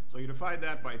mobile. So you divide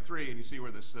that by 3 and you see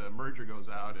where this merger goes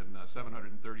out in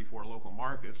 734 local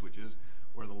markets, which is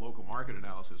where the local market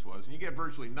analysis was, and you get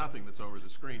virtually nothing that's over the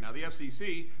screen. Now the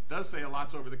FCC does say a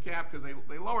lot's over the cap because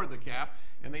they lowered the cap,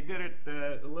 and they did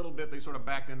it a little bit. They sort of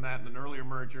backed in that in an earlier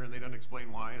merger, and they don't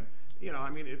explain why. And you know,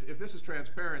 I mean, if this is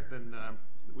transparent, then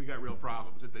we got real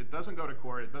problems. It doesn't go to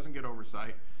court. It doesn't get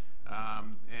oversight.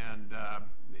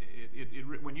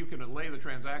 When you can lay the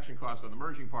transaction cost on the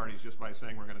merging parties just by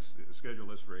saying we're going to schedule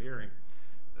this for a hearing,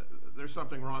 there's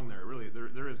something wrong there. Really,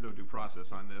 there is no due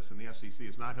process on this, and the FCC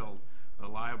is not held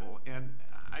liable. And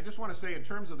I just want to say, in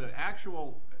terms of the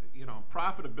actual,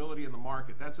 profitability in the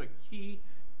market, that's a key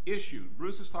issue.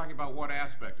 Bruce is talking about what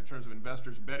aspect in terms of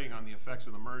investors betting on the effects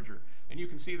of the merger, and you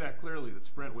can see that clearly that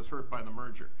Sprint was hurt by the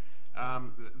merger.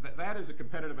 That is a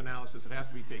competitive analysis that has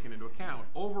to be taken into account.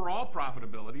 Overall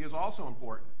profitability is also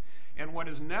important. And what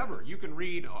is never, you can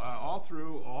read all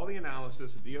through all the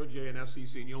analysis of DOJ and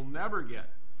FCC, and you'll never get,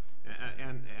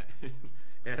 and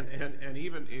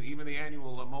even the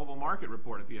annual mobile market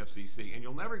report at the FCC, and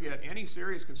you'll never get any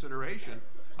serious consideration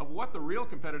of what the real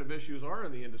competitive issues are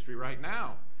in the industry right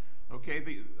now.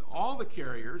 Okay, all the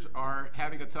carriers are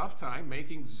having a tough time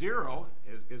making zero,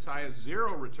 as high as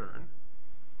zero return,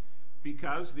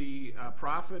 because the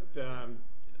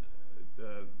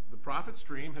profit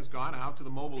stream has gone out to the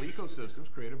mobile ecosystems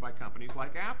created by companies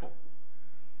like Apple.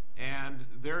 And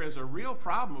there is a real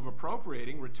problem of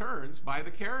appropriating returns by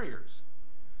the carriers.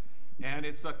 And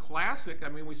it's a classic, I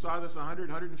mean, we saw this 100,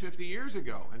 150 years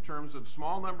ago in terms of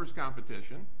small numbers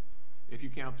competition. If you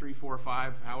count 3, 4,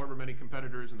 5, however many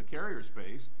competitors in the carrier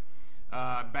space,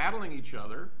 battling each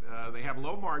other. They have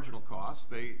low marginal costs.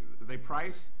 They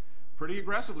price pretty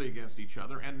aggressively against each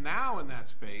other, and now in that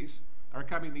space are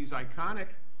coming these iconic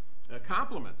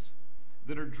complements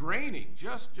that are draining,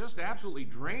 just absolutely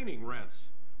draining rents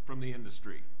from the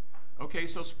industry. Okay,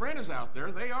 so Sprint is out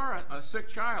there. They are a sick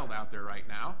child out there right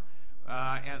now,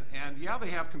 and yeah, they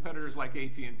have competitors like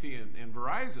AT&T and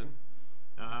Verizon,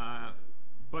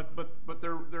 but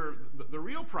the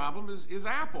real problem is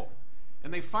Apple,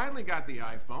 and they finally got the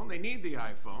iPhone. They need the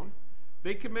iPhone.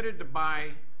 They committed to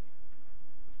buy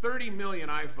 30 million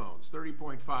iPhones,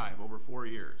 30.5 over 4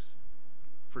 years,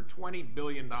 for $20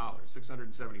 billion,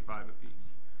 675 apiece.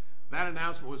 That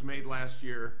announcement was made last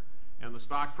year, and the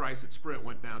stock price at Sprint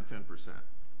went down 10%.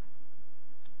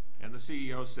 And the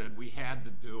CEO said, we had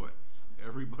to do it.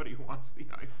 Everybody wants the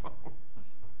iPhone.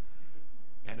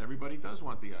 And everybody does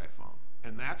want the iPhone.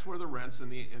 And that's where the rents in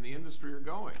the industry are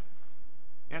going.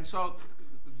 And so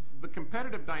the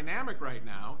competitive dynamic right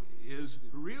now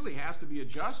really has to be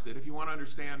adjusted if you want to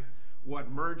understand what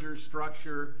merger,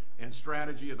 structure, and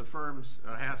strategy of the firms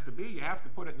has to be. You have to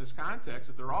put it in this context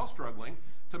that they're all struggling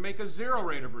to make a zero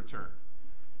rate of return.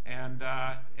 And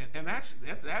that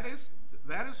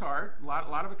is hard. A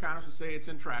lot of economists would say it's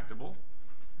intractable,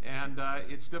 and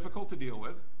it's difficult to deal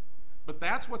with. But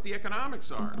that's what the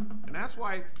economics are, and that's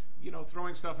why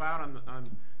throwing stuff out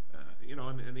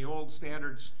in the old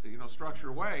standard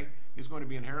structure way is going to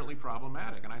be inherently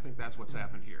problematic, and I think that's what's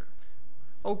happened here.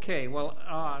 Okay, well,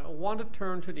 I want to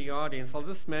turn to the audience. I'll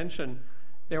just mention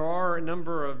there are a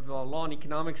number of law and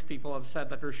economics people have said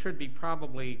that there should be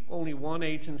probably only one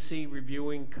agency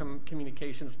reviewing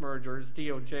communications mergers,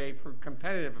 DOJ, for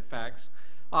competitive effects.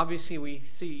 Obviously, we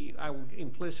see, I would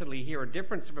implicitly hear a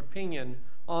difference of opinion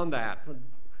on that,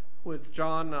 with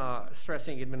John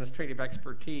stressing administrative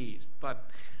expertise. But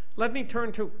let me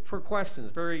turn for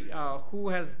questions. Who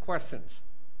has questions?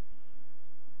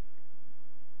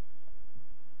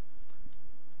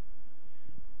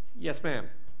 Yes, ma'am.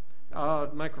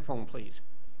 Microphone, please.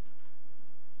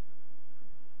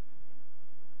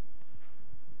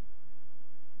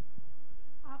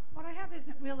 What I have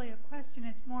isn't really a question.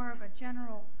 It's more of a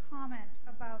general comment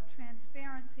about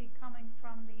transparency coming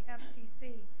from the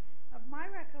FCC My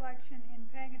recollection in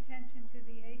paying attention to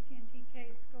the AT&T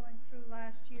case going through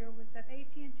last year was that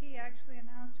AT&T actually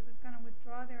announced it was going to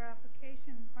withdraw their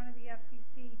application in front of the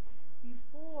FCC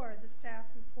before the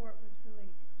staff report was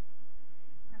released.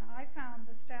 And I found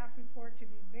the staff report to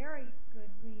be very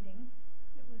good reading.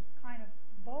 It was kind of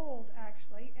bold,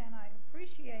 actually, and I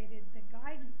appreciated the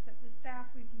guidance that the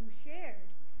staff review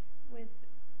shared with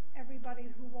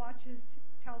everybody who watches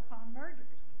telecom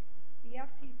mergers. The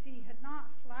FCC had not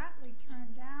flatly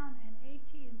turned down an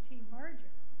AT&T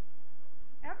merger,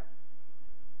 ever.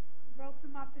 Broke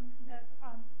them up in the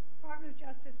Department of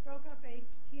Justice broke up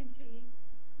AT&T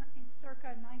in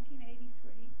circa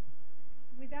 1983.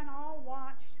 We then all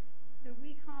watched the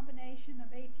recombination of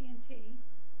AT&T,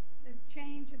 the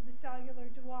change of the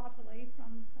cellular duopoly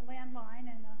from the landline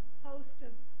and a host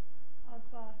of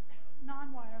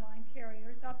non-wireline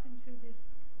carriers up into this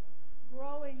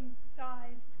growing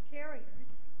sized carriers,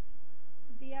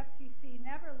 the FCC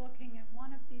never looking at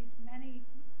one of these many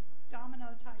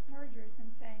domino type mergers and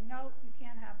saying, no, you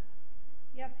can't have it.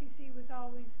 The FCC was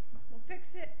always, we'll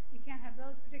fix it, you can't have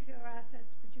those particular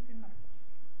assets, but you can merge.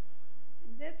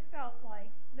 And this felt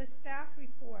like the staff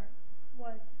report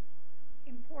was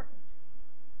important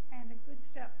and a good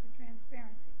step for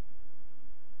transparency.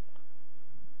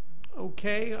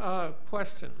 Okay,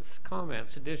 questions,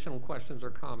 comments, additional questions or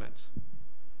comments?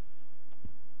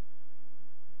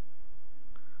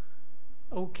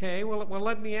 Okay, well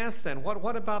let me ask then,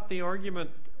 what about the argument,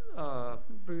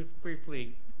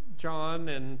 briefly, John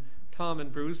and Tom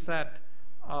and Bruce, that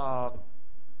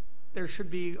there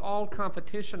should be all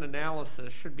competition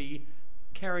analysis should be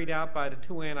carried out by the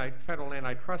two federal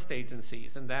antitrust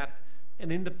agencies, and that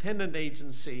an independent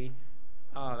agency,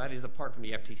 that is apart from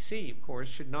the FTC, of course,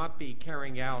 should not be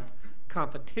carrying out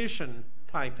competition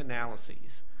type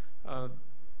analyses.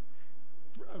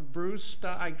 Bruce,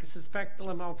 I suspect,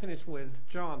 I'll finish with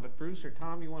John, but Bruce or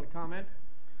Tom, you want to comment?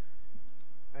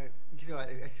 I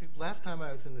think last time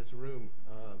I was in this room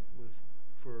was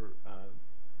for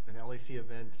an LAC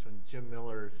event when Jim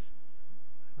Miller's,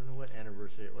 I don't know what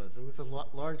anniversary it was. It was a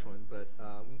large one, but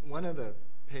one of the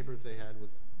papers they had was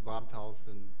Bob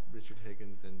Tolson, Richard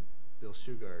Higgins, and Bill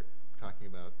Shugart talking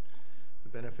about the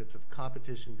benefits of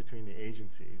competition between the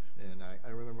agencies. And I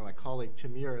remember my colleague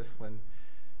Tim Uris, when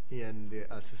he and the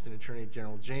Assistant Attorney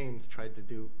General James tried to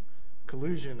do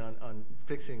collusion on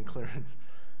fixing clearance,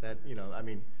 that, I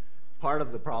mean, part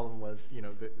of the problem was,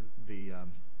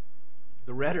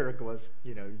 the rhetoric was,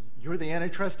 you're the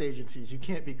antitrust agencies, you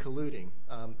can't be colluding.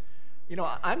 I'm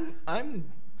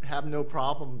have no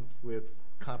problem with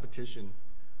competition.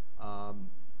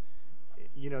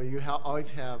 You always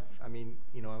have, I'm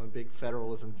a big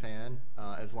federalism fan,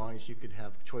 as long as you could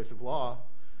have choice of law.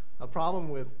 A problem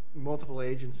with multiple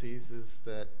agencies is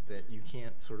that you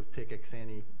can't sort of pick ex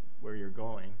ante where you're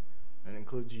going. It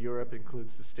includes Europe, it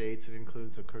includes the states, it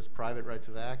includes, of course, private rights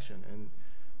of action. And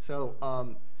so,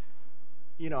 I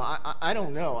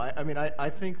don't know. I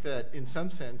think that in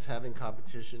some sense having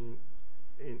competition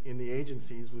in the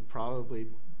agencies would probably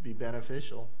be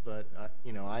beneficial, but I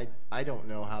don't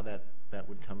know how that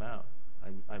would come out.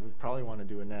 I would probably want to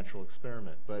do a natural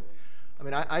experiment, but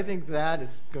I think that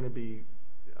is going to be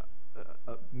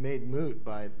made moot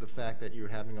by the fact that you're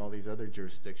having all these other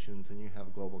jurisdictions and you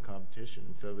have global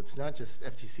competition. So it's not just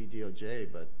FTC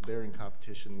DOJ, but they're in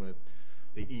competition with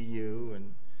the EU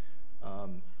and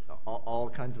all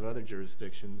kinds of other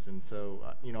jurisdictions. And so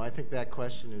I think that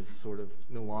question is sort of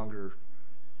no longer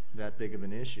that big of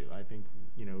an issue. I think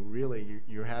really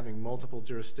you're having multiple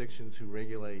jurisdictions who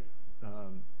regulate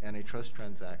antitrust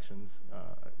transactions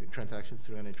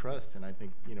through antitrust, and I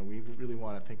think we really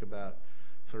want to think about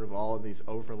sort of all of these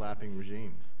overlapping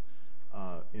regimes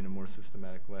in a more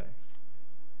systematic way.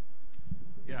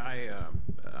 Yeah,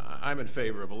 I'm in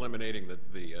favor of eliminating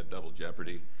the double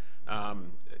jeopardy.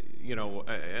 John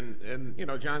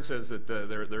says that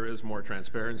there is more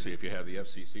transparency if you have the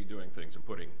FCC doing things and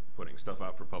putting stuff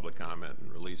out for public comment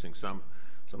and releasing some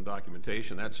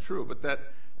documentation. That's true, but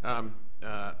that on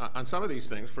some of these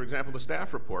things, for example, the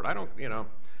staff report, I don't,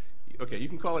 okay, you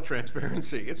can call it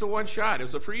transparency. It's a one shot. It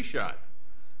was a free shot.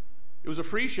 It was a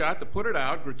free shot to put it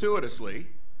out gratuitously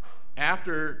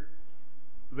after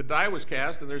the die was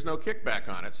cast and there's no kickback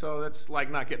on it. So that's like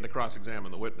not getting to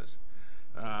cross-examine the witness.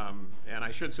 And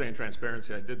I should say in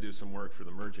transparency, I did do some work for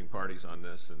the merging parties on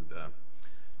this and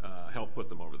help put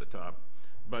them over the top.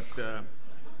 But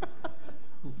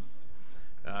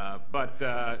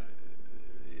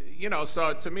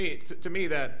so to me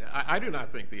that I do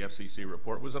not think the FCC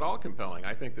report was at all compelling.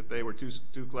 I think that they were too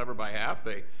clever by half.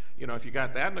 They, if you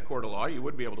got that in the court of law, you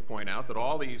would be able to point out that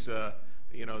all these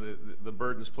you know, the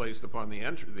burdens placed upon the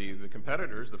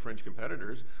competitors, the French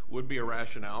competitors, would be a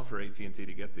rationale for AT&T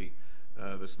to get the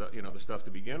stuff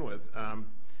to begin with.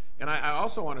 And I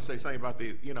also want to say something about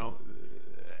the, you know,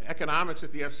 economics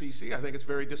at the FCC. I think it's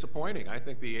very disappointing. I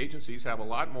think the agencies have a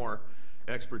lot more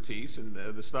expertise, and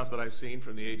the stuff that I've seen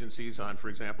from the agencies on, for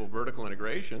example, vertical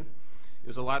integration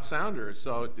is a lot sounder.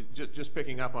 So just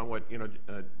picking up on what, you know,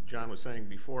 John was saying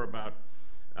before about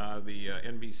the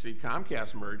NBC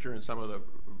Comcast merger and some of the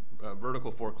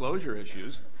vertical foreclosure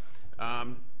issues,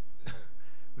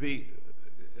 you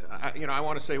know, I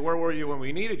want to say, where were you when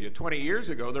we needed you? 20 years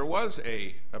ago, there was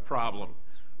a problem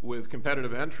with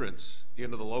competitive entrants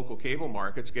into the local cable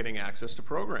markets getting access to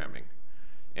programming.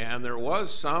 And there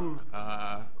was some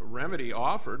remedy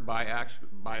offered by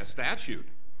a statute.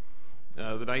 The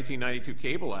 1992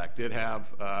 Cable Act did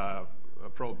have a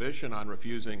prohibition on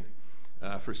refusing,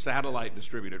 for satellite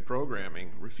distributed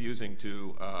programming, refusing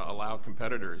to allow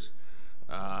competitors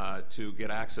to get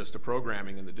access to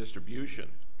programming in the distribution.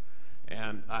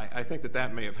 And I think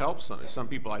that may have helped some. Some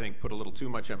people, I think, put a little too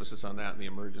much emphasis on that in the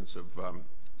emergence of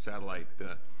satellite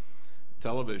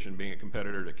television being a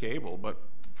competitor to cable. But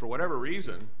for whatever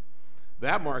reason,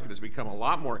 that market has become a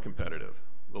lot more competitive.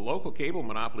 The local cable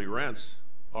monopoly rents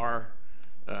are,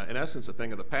 in essence, a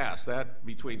thing of the past. That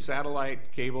between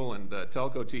satellite, cable, and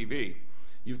telco TV,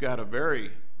 you've got a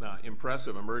very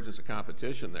impressive emergence of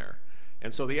competition there.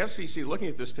 And so the FCC, looking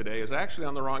at this today, is actually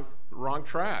on the wrong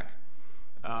track.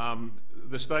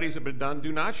 The studies that have been done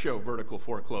do not show vertical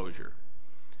foreclosure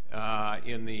on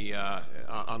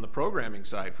the programming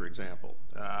side, for example.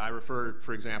 I refer,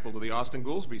 for example, to the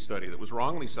Austin-Goolsbee study that was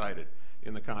wrongly cited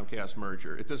in the Comcast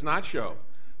merger. It does not show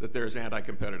that there's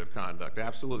anti-competitive conduct.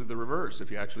 Absolutely the reverse, if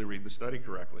you actually read the study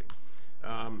correctly.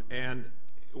 And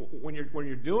when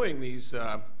you're doing these,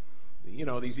 you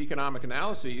know, these economic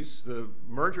analyses, the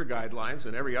merger guidelines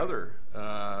and every other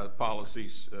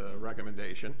policies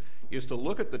recommendation is to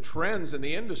look at the trends in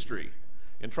the industry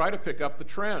and try to pick up the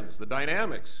trends, the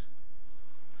dynamics.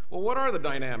 Well, what are the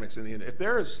dynamics in the industry? If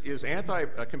there is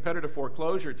anti-competitive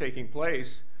foreclosure taking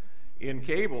place in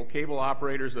cable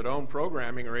operators that own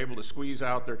programming are able to squeeze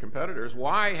out their competitors,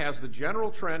 why has the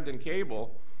general trend in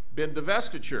cable been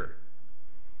divestiture?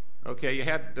 Okay, you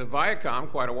had Viacom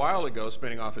quite a while ago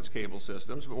spinning off its cable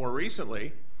systems, but more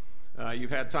recently,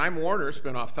 you've had Time Warner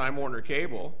spin off Time Warner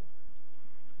Cable,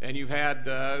 and you've had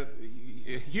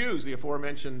Hughes, the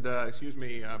aforementioned,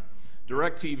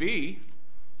 DirecTV,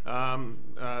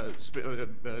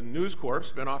 News Corp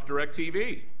spin off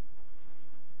DirecTV.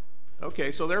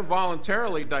 Okay, so they're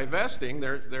voluntarily divesting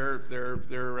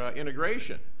their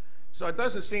integration. So it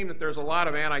doesn't seem that there's a lot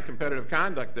of anti-competitive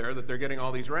conduct there that they're getting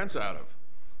all these rents out of.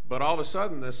 But all of a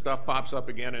sudden, this stuff pops up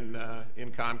again in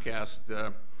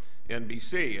Comcast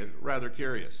NBC. Rather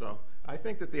curious. So I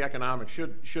think that the economics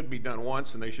should be done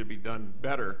once, and they should be done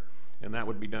better, and that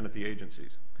would be done at the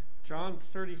agencies. John,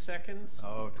 30 seconds.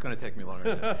 Oh, it's going to take me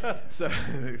longer. So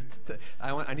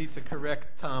I need to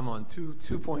correct Tom on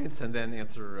two points and then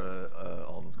answer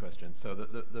Alden's question. So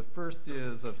the first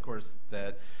is, of course,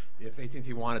 that if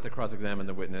AT&T wanted to cross-examine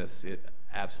the witness, it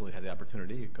absolutely had the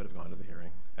opportunity. It could have gone to the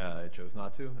hearing. It chose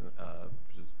not to,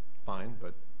 which is fine,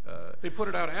 but they put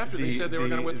it out after they said they were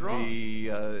going to withdraw.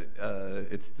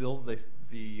 It's still they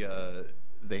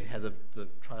had the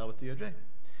trial with DOJ.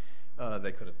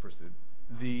 They could have pursued.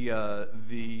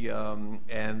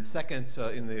 And second,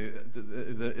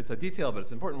 it's a detail, but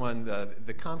it's an important one.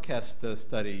 The Comcast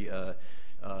study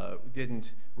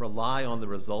didn't rely on the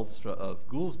results of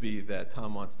Goolsbee that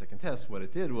Tom wants to contest. What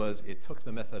it did was it took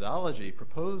the methodology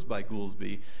proposed by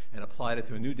Goolsbee and applied it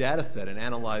to a new data set and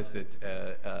analyzed it,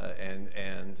 and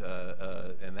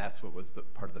that's what was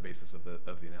part of the basis of the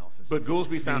analysis. But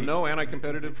Goolsbee found no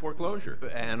anti-competitive foreclosure.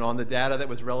 And on the data that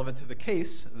was relevant to the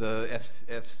case, the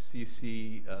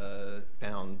FCC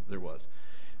found there was.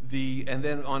 And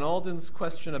then on Alden's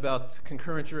question about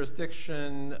concurrent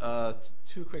jurisdiction,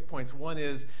 2 quick points. One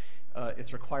is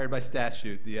it's required by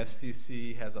statute. The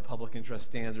FCC has a public interest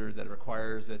standard that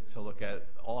requires it to look at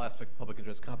all aspects of public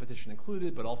interest, competition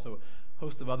included, but also a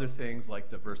host of other things like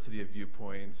diversity of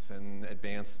viewpoints and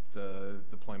advanced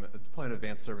deployment of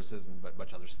advanced services and a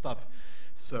bunch of other stuff.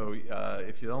 So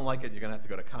if you don't like it, you're going to have to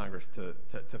go to Congress to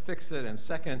fix it. And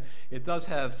second, it does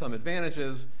have some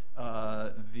advantages.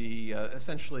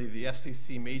 Essentially, the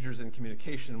FCC majors in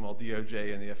communication while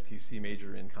DOJ and the FTC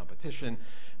major in competition.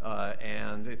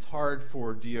 And it's hard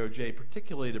for DOJ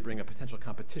particularly to bring a potential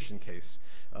competition case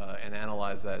and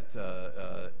analyze that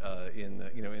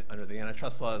under the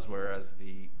antitrust laws, whereas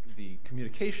the the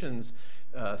communications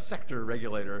sector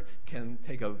regulator can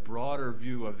take a broader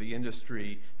view of the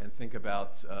industry and think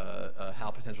about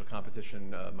how potential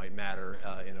competition might matter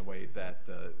in a way that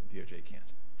DOJ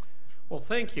can't. Well,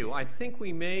 thank you. I think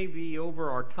we may be over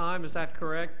our time. Is that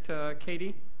correct,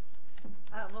 Katie?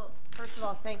 Well, first of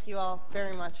all, thank you all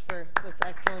very much for this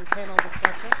excellent panel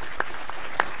discussion.